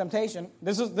not into temptation.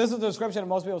 This is the description of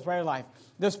most people's prayer life.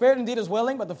 The spirit indeed is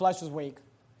willing, but the flesh is weak.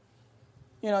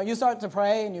 You start to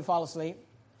pray and you fall asleep.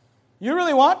 You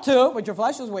really want to, but your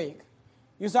flesh is weak.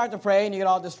 You start to pray and you get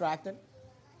all distracted.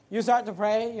 You start to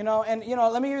pray, let me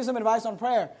give you some advice on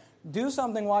prayer. Do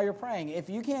something while you're praying. If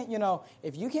you can't get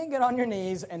on your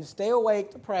knees and stay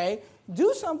awake to pray,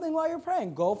 do something while you're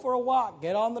praying. Go for a walk.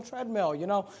 Get on the treadmill.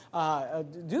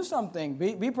 Do something.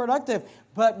 Be productive.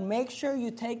 But make sure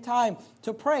you take time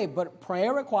to pray. But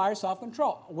prayer requires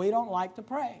self-control. We don't like to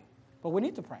pray, but we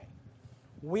need to pray.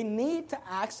 We need to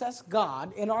access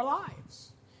God in our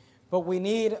lives. But we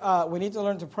need to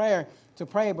learn to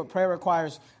pray, but prayer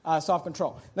requires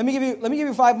self-control. Let me give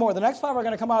you 5 more. The next 5 are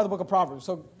going to come out of the book of Proverbs.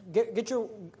 So get to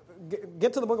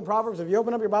the book of Proverbs. If you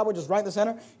open up your Bible, just right in the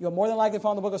center. You'll more than likely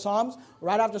find the book of Psalms.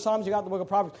 Right after Psalms, you got the book of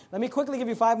Proverbs. Let me quickly give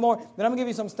you 5 more. Then I'm going to give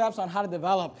you some steps on how to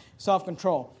develop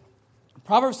self-control.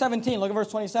 Proverbs 17, look at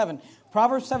verse 27.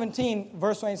 Proverbs 17,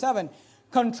 verse 27.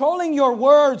 Controlling your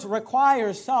words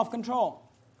requires self-control.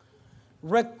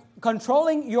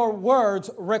 Controlling your words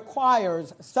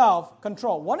requires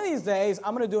self-control. One of these days,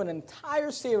 I'm going to do an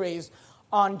entire series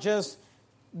on just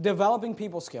developing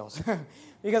people skills.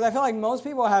 Because I feel like most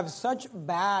people have such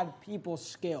bad people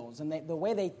skills. And the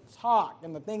way they talk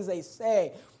and the things they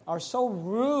say are so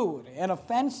rude and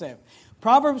offensive.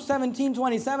 Proverbs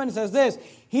 17:27 says this,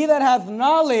 He that hath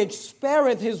knowledge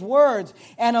spareth his words,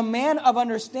 and a man of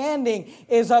understanding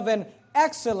is of an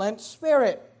excellent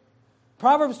spirit.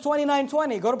 Proverbs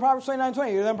 29:20. Go to Proverbs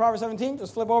 29:20. You're then Proverbs 17.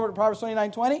 Just flip over to Proverbs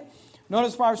 29:20.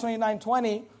 Notice Proverbs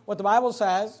 29:20, what the Bible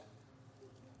says.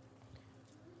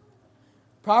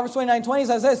 Proverbs 29:20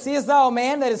 says this, Seest thou a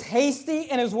man that is hasty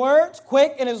in his words,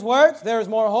 quick in his words? There is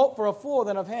more hope for a fool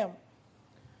than of him.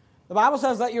 The Bible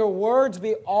says, Let your words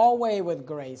be always with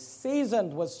grace,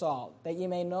 seasoned with salt, that ye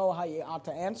may know how ye ought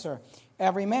to answer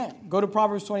every man. Go to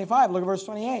Proverbs 25. Look at verse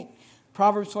 28.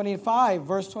 Proverbs 25,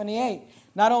 verse 28.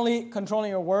 Not only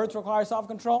controlling your words requires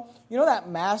self-control, you know that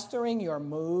mastering your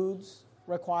moods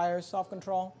requires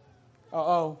self-control?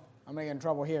 I'm going to get in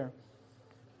trouble here.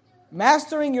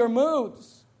 Mastering your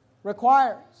moods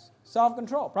requires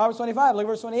self-control. Proverbs 25, look at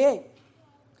verse 28.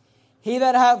 He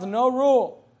that hath no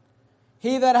rule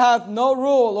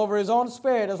over his own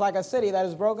spirit is like a city that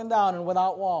is broken down and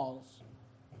without walls.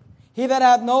 He that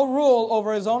hath no rule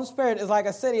over his own spirit is like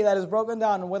a city that is broken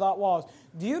down and without walls.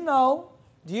 Do you know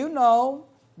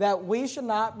that we should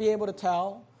not be able to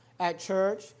tell at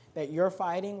church that you're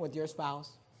fighting with your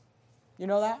spouse? You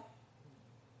know that?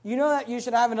 You know that you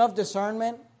should have enough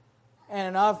discernment and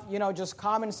enough, just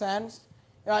common sense.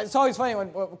 It's always funny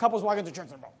when couples walk into church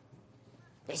and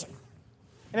listen.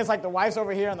 And it's like the wife's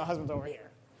over here and the husband's over here.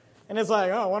 And it's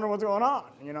like, I wonder what's going on,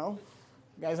 You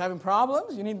guys having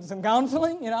problems? You need some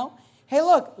counseling, Hey,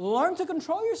 look, learn to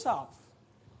control yourself.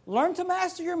 Learn to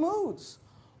master your moods.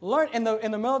 Learn in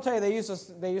the military. They used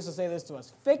to say this to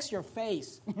us: fix your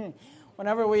face.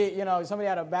 Whenever somebody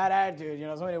had a bad attitude,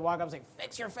 somebody would walk up and say,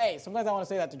 "Fix your face." Sometimes I want to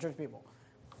say that to church people.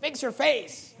 Fix your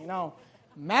face.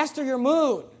 Master your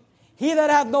mood. He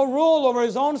that hath no rule over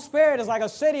his own spirit is like a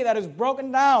city that is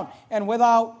broken down and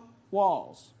without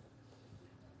walls.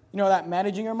 You know that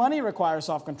managing your money requires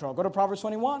self-control. Go to Proverbs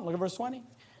 21, look at verse 20.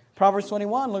 Proverbs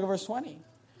 21, look at verse 20.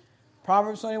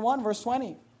 Proverbs 21, verse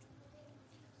 20.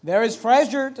 There is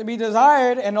treasure to be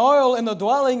desired and oil in the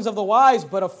dwellings of the wise,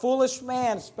 but a foolish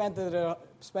man spendeth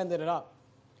it up.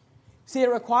 See, it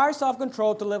requires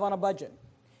self-control to live on a budget.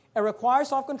 It requires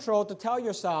self-control to tell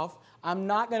yourself, I'm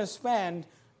not going to spend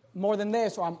more than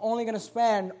this, or I'm only going to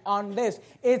spend on this.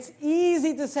 It's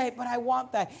easy to say, but I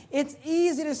want that. It's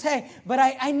easy to say, but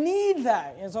I need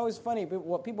that. It's always funny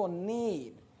what people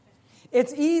need.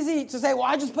 It's easy to say, well,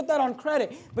 I just put that on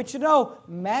credit. But you know,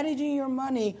 managing your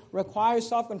money requires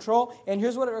self-control. And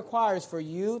here's what it requires: for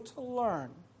you to learn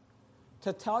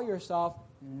to tell yourself,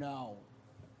 no,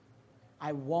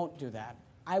 I won't do that.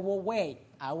 I will wait.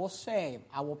 I will save.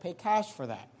 I will pay cash for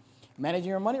that. Managing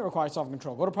your money requires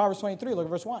self-control. Go to Proverbs 23, look at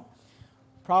verse 1.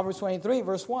 Proverbs 23,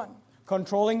 verse 1.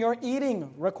 Controlling your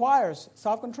eating requires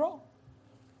self-control.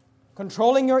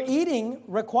 Controlling your eating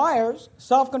requires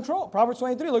self-control. Proverbs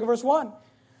 23, look at verse 1.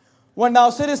 When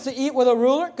thou sittest to eat with a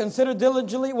ruler, consider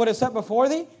diligently what is set before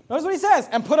thee. Notice what he says.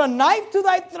 And put a knife to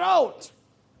thy throat.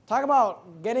 Talk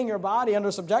about getting your body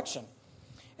under subjection.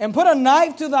 And put a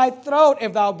knife to thy throat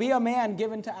if thou be a man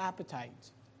given to appetite.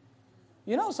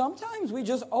 You know, sometimes we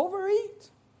just overeat.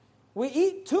 We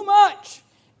eat too much.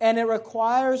 And it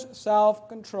requires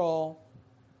self-control,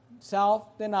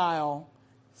 self-denial,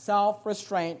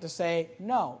 self-restraint to say,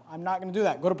 no, I'm not going to do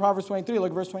that. Go to Proverbs 23,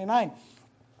 look at verse 29.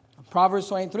 Proverbs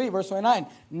 23, verse 29.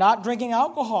 Not drinking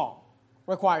alcohol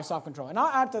requires self-control. And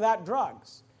I'll add to that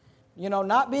drugs. You know,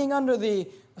 not being under the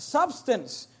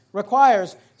substance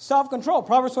requires self-control.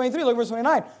 Proverbs 23, look at verse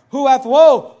 29. Who hath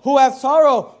woe? Who hath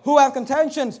sorrow? Who hath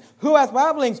contentions? Who hath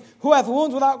babblings? Who hath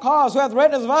wounds without cause? Who hath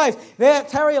redness of eyes? They that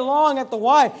tarry long at the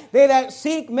wine. They that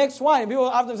seek mixed wine. And people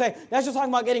often say, that's just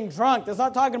talking about getting drunk. That's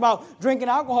not talking about drinking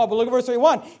alcohol. But look at verse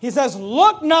 31. He says,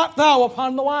 look not thou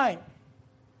upon the wine.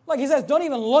 Look, he says, don't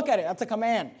even look at it. That's a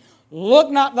command.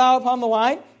 Look not thou upon the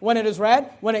wine when it is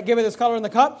red, when it giveth its color in the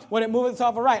cup, when it moveth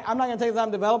itself aright. I'm not going to take the time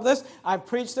to develop this. I've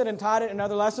preached it and taught it in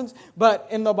other lessons. But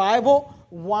in the Bible,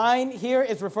 wine here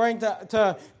is referring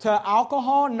to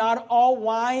alcohol. Not all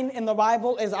wine in the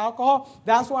Bible is alcohol.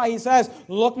 That's why he says,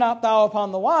 look not thou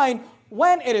upon the wine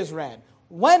when it is red,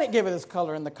 when it giveth its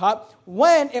color in the cup,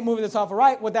 when it moveth itself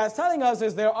aright. What that's telling us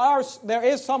is there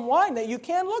is some wine that you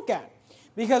can look at.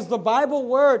 Because the Bible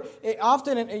word,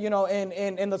 often,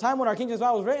 in the time when our King James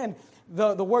Bible was written,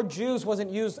 the word juice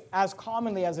wasn't used as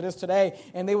commonly as it is today,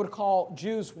 and they would call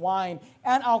juice wine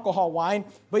and alcohol wine.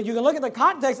 But you can look at the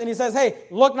context, and he says, hey,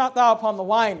 look not thou upon the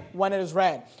wine when it is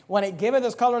red, when it giveth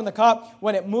its color in the cup,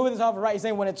 when it moveth itself aright. He's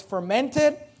saying when it's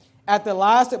fermented, at the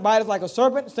last it biteth like a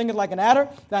serpent, stingeth like an adder.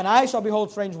 Thine eyes shall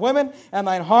behold strange women, and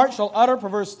thine heart shall utter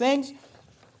perverse things.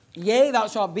 Yea, thou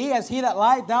shalt be as he that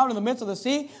lieth down in the midst of the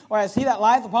sea, or as he that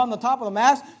lieth upon the top of the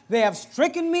mast. They have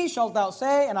stricken me, shalt thou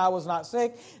say, and I was not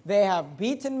sick. They have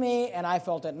beaten me, and I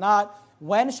felt it not.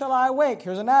 When shall I awake?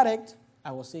 Here's an addict.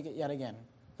 I will seek it yet again.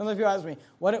 Sometimes people ask me,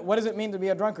 what does it mean to be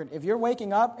a drunkard? If you're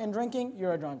waking up and drinking,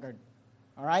 you're a drunkard.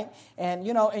 All right? And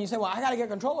you say, well, I got to get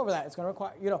control over that. It's going to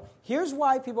require, here's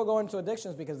why people go into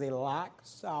addictions, because they lack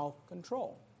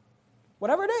self-control.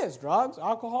 Whatever it is, drugs,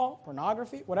 alcohol,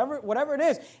 pornography, whatever it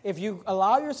is, if you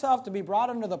allow yourself to be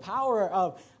brought under the power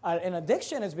of an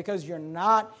addiction, it's because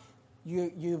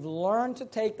you've learned to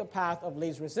take the path of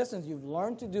least resistance. You've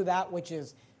learned to do that which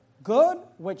is good,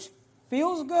 which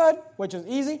feels good, which is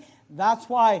easy. That's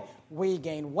why we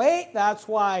gain weight. That's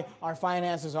why our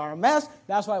finances are a mess.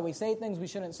 That's why we say things we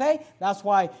shouldn't say. That's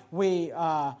why we,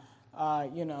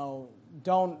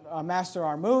 don't master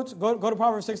our moods. Go to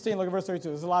Proverbs 16, look at verse 32.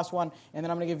 This is the last one, and then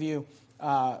I'm going to give you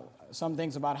some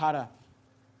things about how to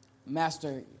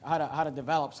master, how to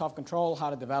develop self-control, how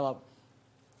to develop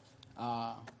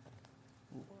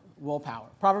willpower.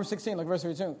 Proverbs 16, look at verse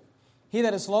 32. He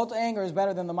that is slow to anger is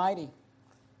better than the mighty,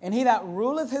 and he that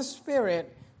ruleth his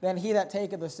spirit than he that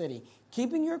taketh the city.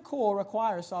 Keeping your cool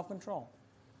requires self-control.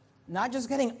 Not just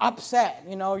getting upset,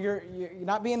 you're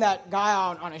not being that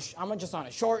guy I'm just on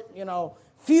a short,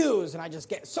 fuse, and I just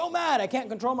get so mad I can't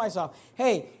control myself.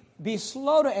 Hey, be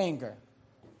slow to anger.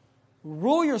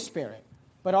 Rule your spirit.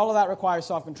 But all of that requires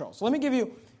self-control. So let me give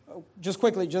you, just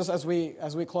quickly, just as we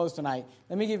close tonight,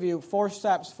 let me give you 4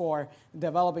 steps for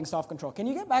developing self-control. Can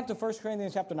you get back to 1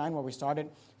 Corinthians chapter 9 where we started?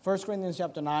 1 Corinthians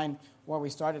chapter 9 where we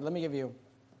started. Let me give you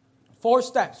 4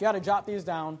 steps. You got to jot these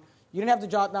down. You didn't have to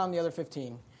jot down the other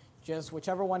 15. Just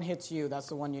whichever one hits you, that's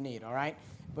the one you need, all right?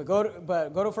 But go to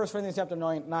 1 Corinthians chapter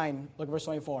 9, look at verse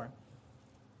 24.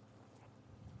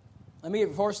 Let me give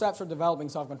you 4 steps for developing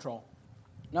self-control.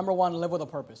 Number 1, live with a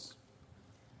purpose.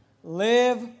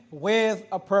 Live with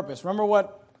a purpose. Remember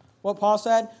what Paul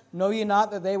said? Know ye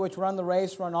not that they which run the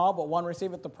race run all, but one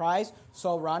receiveth the prize,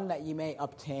 so run that ye may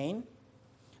obtain.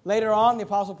 Later on, the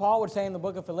Apostle Paul would say in the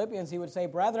book of Philippians, he would say,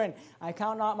 Brethren, I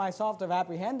count not myself to have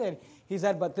apprehended. He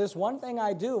said, but this one thing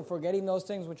I do, forgetting those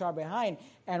things which are behind,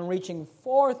 and reaching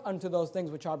forth unto those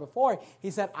things which are before. He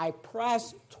said, I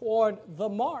press toward the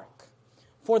mark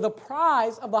for the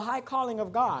prize of the high calling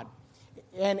of God.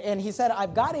 And he said,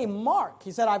 I've got a mark.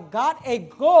 He said, I've got a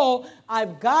goal.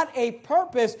 I've got a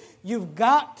purpose. You've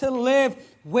got to live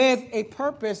with a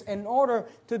purpose in order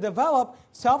to develop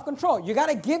self-control. You got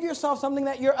to give yourself something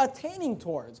that you're attaining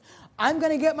towards. I'm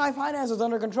going to get my finances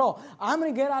under control. I'm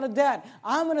going to get out of debt.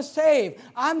 I'm going to save.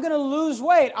 I'm going to lose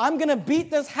weight. I'm going to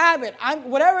beat this habit.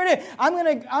 Whatever it is, I'm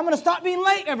going to stop being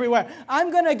late everywhere.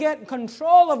 I'm going to get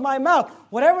control of my mouth.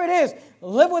 Whatever it is,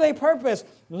 live with a purpose.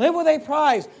 Live with a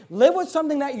prize. Live with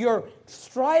something that you're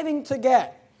striving to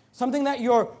get. Something that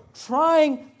you're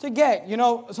trying to get. You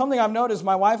know, something I've noticed,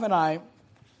 my wife and I,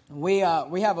 we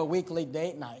have a weekly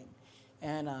date night.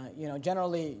 And,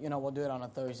 generally, we'll do it on a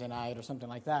Thursday night or something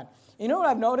like that. You know what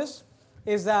I've noticed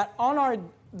is that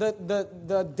on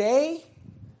the day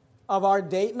of our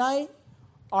date night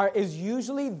is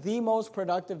usually the most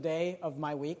productive day of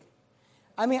my week.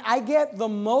 I mean, I get the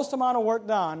most amount of work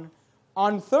done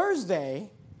on Thursday,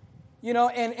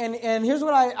 and here's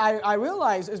what I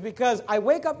realize is because I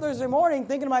wake up Thursday morning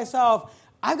thinking to myself,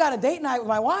 I've got a date night with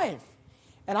my wife.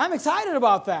 And I'm excited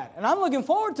about that. And I'm looking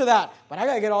forward to that. But I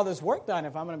got to get all this work done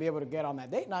if I'm going to be able to get on that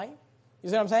date night. You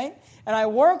see what I'm saying? And I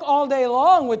work all day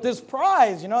long with this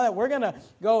prize, that we're going to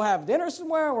go have dinner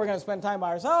somewhere. We're going to spend time by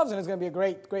ourselves. And it's going to be a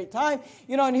great, great time.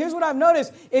 And here's what I've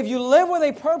noticed. If you live with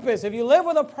a purpose, if you live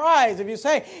with a prize, if you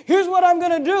say, here's what I'm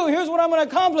going to do, here's what I'm going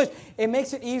to accomplish, it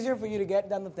makes it easier for you to get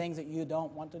done the things that you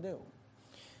don't want to do.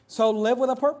 So live with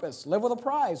a purpose. Live with a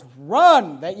prize.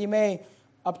 Run that you may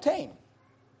obtain.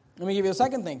 Let me give you a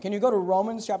second thing. Can you go to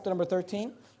Romans chapter number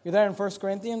 13? You're there in 1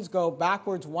 Corinthians. Go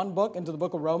backwards one book into the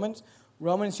book of Romans.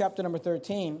 Romans chapter number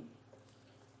 13.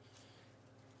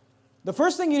 The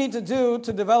first thing you need to do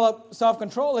to develop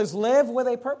self-control is live with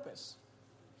a purpose.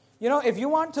 If you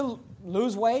want to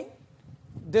lose weight,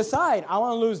 decide, I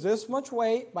want to lose this much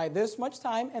weight by this much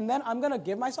time, and then I'm going to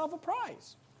give myself a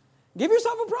prize. Give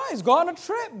yourself a prize. Go on a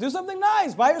trip. Do something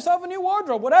nice. Buy yourself a new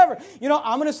wardrobe, whatever.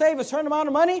 I'm going to save a certain amount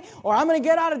of money, or I'm going to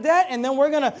get out of debt, and then we're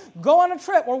going to go on a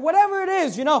trip, or whatever it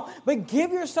is, But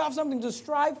give yourself something to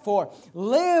strive for.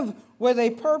 Live with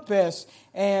a purpose,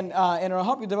 and it'll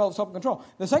help you develop self-control.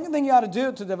 The second thing you ought to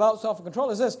do to develop self-control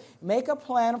is this. Make a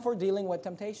plan for dealing with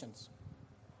temptations.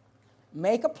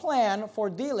 Make a plan for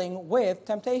dealing with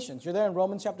temptations. You're there in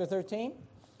Romans chapter 13.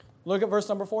 Look at verse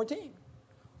number 14.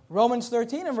 Romans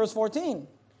 13 and verse 14. The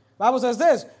Bible says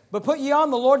this, but put ye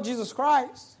on the Lord Jesus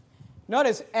Christ.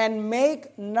 Notice, and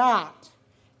make not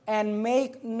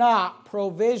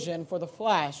provision for the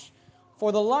flesh,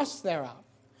 for the lust thereof.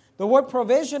 The word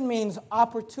provision means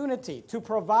opportunity, to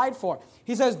provide for.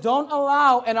 He says, don't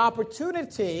allow an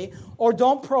opportunity or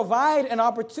don't provide an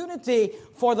opportunity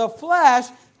for the flesh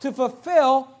to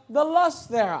fulfill the lust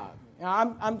thereof.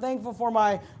 I'm thankful for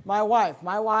my wife.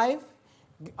 My wife,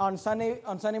 on Sunday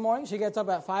morning, she gets up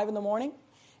at 5 in the morning,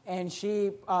 and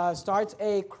she starts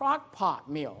a crock pot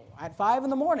meal at 5 in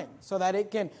the morning so that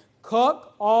it can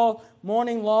cook all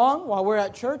morning long while we're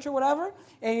at church or whatever.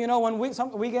 And, when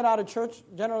we get out of church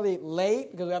generally late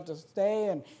because we have to stay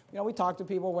and, we talk to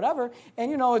people, whatever.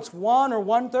 And, it's 1 or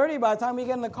 1:30 by the time we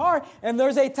get in the car, and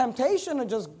there's a temptation to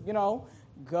just,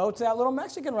 go to that little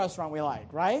Mexican restaurant we like,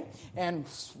 right? And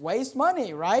waste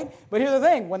money, right? But here's the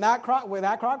thing: when that crock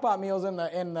pot meal's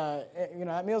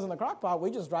that meal's in the crock pot, we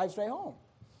just drive straight home,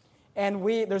 and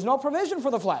there's no provision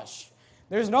for the flesh.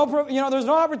 There's no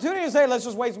opportunity to say let's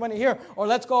just waste money here or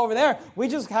let's go over there. We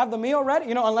just have the meal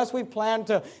ready, unless we plan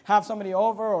to have somebody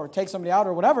over or take somebody out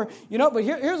or whatever, But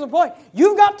here's the point: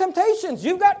 you've got temptations,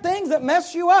 you've got things that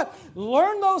mess you up.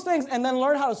 Learn those things and then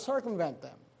learn how to circumvent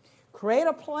them. Create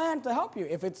a plan to help you.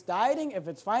 If it's dieting, if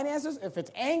it's finances, if it's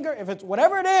anger, if it's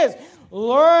whatever it is,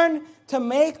 learn to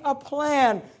make a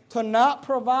plan to not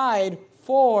provide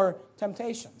for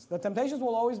temptations. The temptations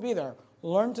will always be there.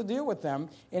 Learn to deal with them,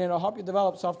 and it'll help you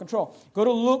develop self-control. Go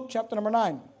to Luke chapter number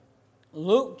 9.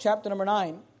 Luke chapter number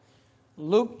 9.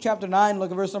 Luke chapter 9,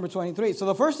 look at verse number 23. So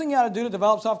the first thing you ought to do to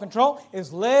develop self-control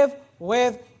is live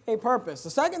with a purpose. The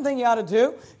second thing you ought to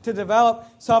do to develop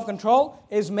self-control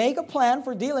is make a plan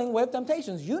for dealing with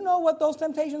temptations. You know what those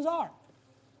temptations are.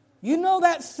 You know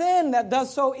that sin that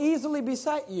does so easily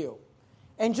beset you.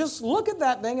 And just look at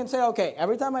that thing and say, okay,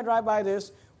 every time I drive by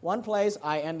this, one place,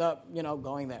 I end up,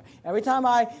 going there. Every time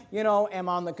I, am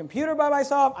on the computer by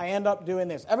myself, I end up doing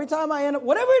this. Every time I end up,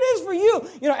 whatever it is for you,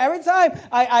 every time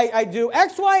I do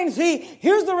X, Y, and Z,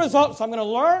 here's the result. So I'm going to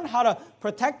learn how to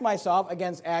protect myself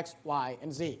against X, Y,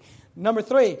 and Z. Number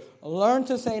 3, learn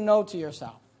to say no to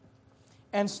yourself.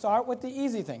 And start with the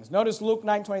easy things. Notice Luke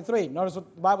 9:23. Notice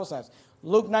what the Bible says.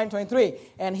 Luke 9:23.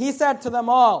 And he said to them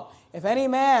all, if any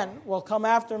man will come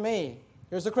after me,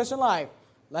 here's the Christian life,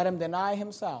 let him deny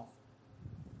himself.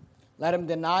 Let him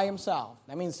deny himself.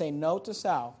 That means say no to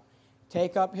self.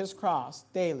 Take up his cross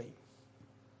daily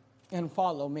and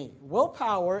follow me.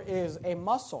 Willpower is a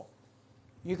muscle.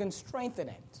 You can strengthen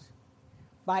it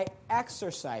by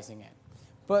exercising it.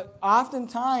 But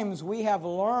oftentimes we have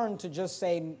learned to just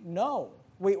say no.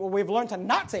 We've learned to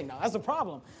not say no. That's the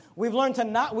problem. We've learned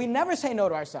we never say no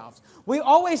to ourselves. We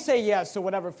always say yes to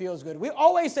whatever feels good. We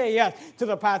always say yes to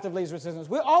the path of least resistance.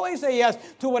 We always say yes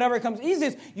to whatever comes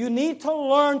easiest. You need to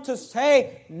learn to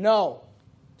say no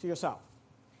to yourself.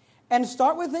 And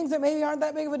start with things that maybe aren't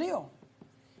that big of a deal.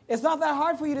 It's not that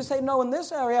hard for you to say no in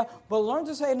this area, but learn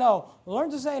to say no.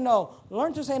 Learn to say no.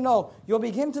 Learn to say no. You'll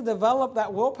begin to develop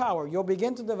that willpower. You'll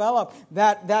begin to develop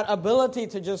that ability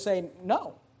to just say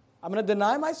no. I'm going to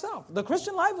deny myself. The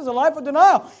Christian life is a life of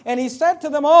denial. And he said to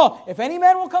them all, if any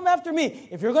man will come after me,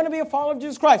 if you're going to be a follower of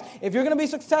Jesus Christ, if you're going to be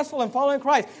successful in following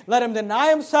Christ, let him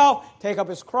deny himself, take up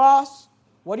his cross.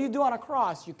 What do you do on a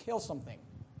cross? You kill something.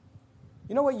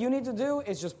 You know what you need to do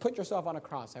is just put yourself on a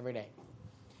cross every day.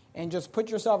 And just put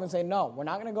yourself and say, no, we're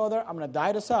not going to go there. I'm going to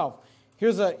die to self.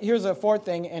 Here's a fourth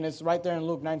thing, and it's right there in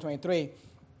Luke 9:23.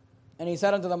 And he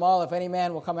said unto them all, if any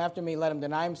man will come after me, let him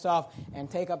deny himself and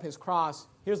take up his cross.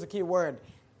 Here's the key word,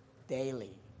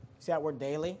 daily. See that word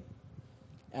daily?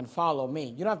 And follow me.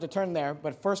 You don't have to turn there,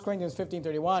 but 1 Corinthians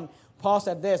 15:31, Paul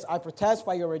said this, I protest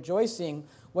by your rejoicing,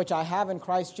 which I have in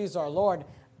Christ Jesus our Lord,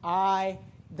 I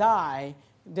die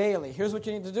daily. Here's what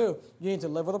you need to do. You need to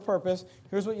live with a purpose.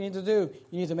 Here's what you need to do.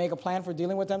 You need to make a plan for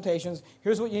dealing with temptations.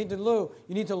 Here's what you need to do.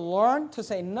 You need to learn to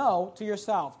say no to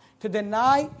yourself, to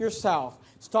deny yourself.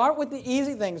 Start with the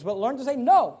easy things, but learn to say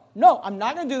no. No, I'm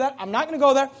not going to do that. I'm not going to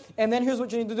go there. And then here's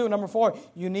what you need to do. Number 4,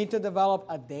 you need to develop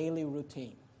a daily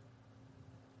routine.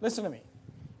 Listen to me.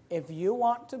 If you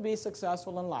want to be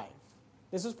successful in life,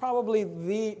 this is probably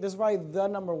the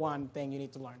number one thing you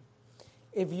need to learn.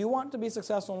 If you want to be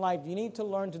successful in life, you need to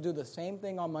learn to do the same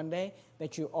thing on Monday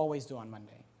that you always do on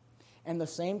Monday. And the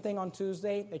same thing on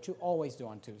Tuesday that you always do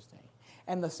on Tuesday.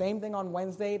 And the same thing on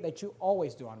Wednesday that you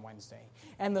always do on Wednesday.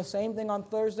 And the same thing on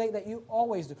Thursday that you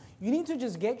always do. You need to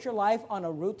just get your life on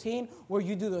a routine where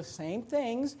you do the same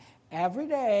things every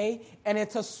day, and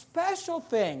it's a special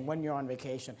thing when you're on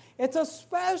vacation. It's a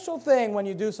special thing when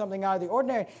you do something out of the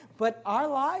ordinary. But our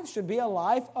lives should be a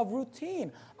life of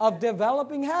routine, of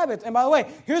developing habits. And by the way,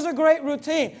 here's a great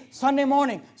routine. Sunday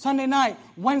morning, Sunday night,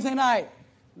 Wednesday night.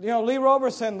 Lee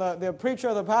Roberson, the preacher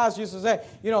of the past, used to say,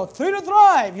 3 to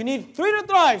thrive. You need 3 to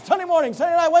thrive. Sunday morning,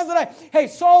 Sunday night, Wednesday night. Hey,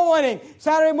 soul winning,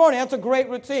 Saturday morning. That's a great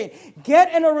routine.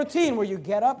 Get in a routine where you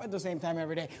get up at the same time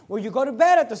every day, where you go to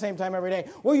bed at the same time every day,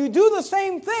 where you do the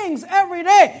same things every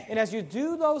day. And as you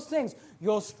do those things,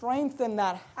 you'll strengthen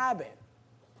that habit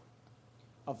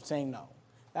of saying no,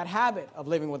 that habit of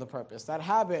living with a purpose, that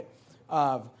habit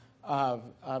of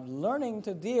learning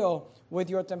to deal with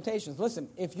your temptations. Listen,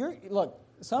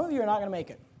 some of you are not going to make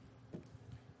it.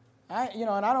 And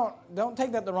I don't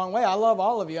take that the wrong way. I love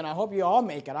all of you, and I hope you all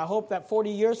make it. I hope that 40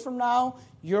 years from now,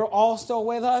 you're all still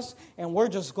with us, and we're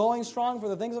just going strong for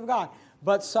the things of God.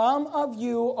 But some of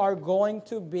you are going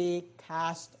to be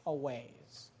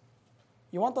castaways.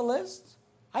 You want the list?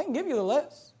 I can give you the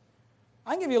list.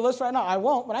 I can give you a list right now. I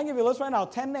won't, but I can give you a list right now.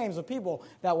 10 names of people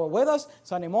that were with us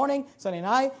Sunday morning, Sunday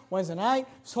night, Wednesday night,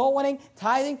 soul winning,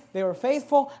 tithing. They were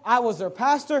faithful. I was their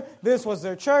pastor. This was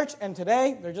their church. And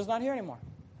today, they're just not here anymore.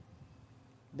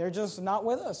 They're just not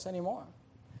with us anymore.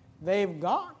 They've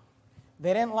gone.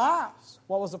 They didn't last.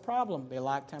 What was the problem? They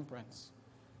lacked temperance.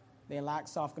 They lacked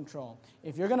self-control.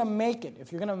 If you're going to make it,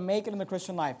 in the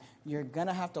Christian life, you're going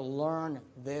to have to learn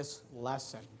this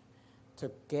lesson to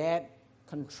get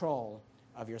control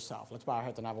of yourself. Let's bow our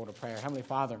heads and have a word of prayer. Heavenly Father,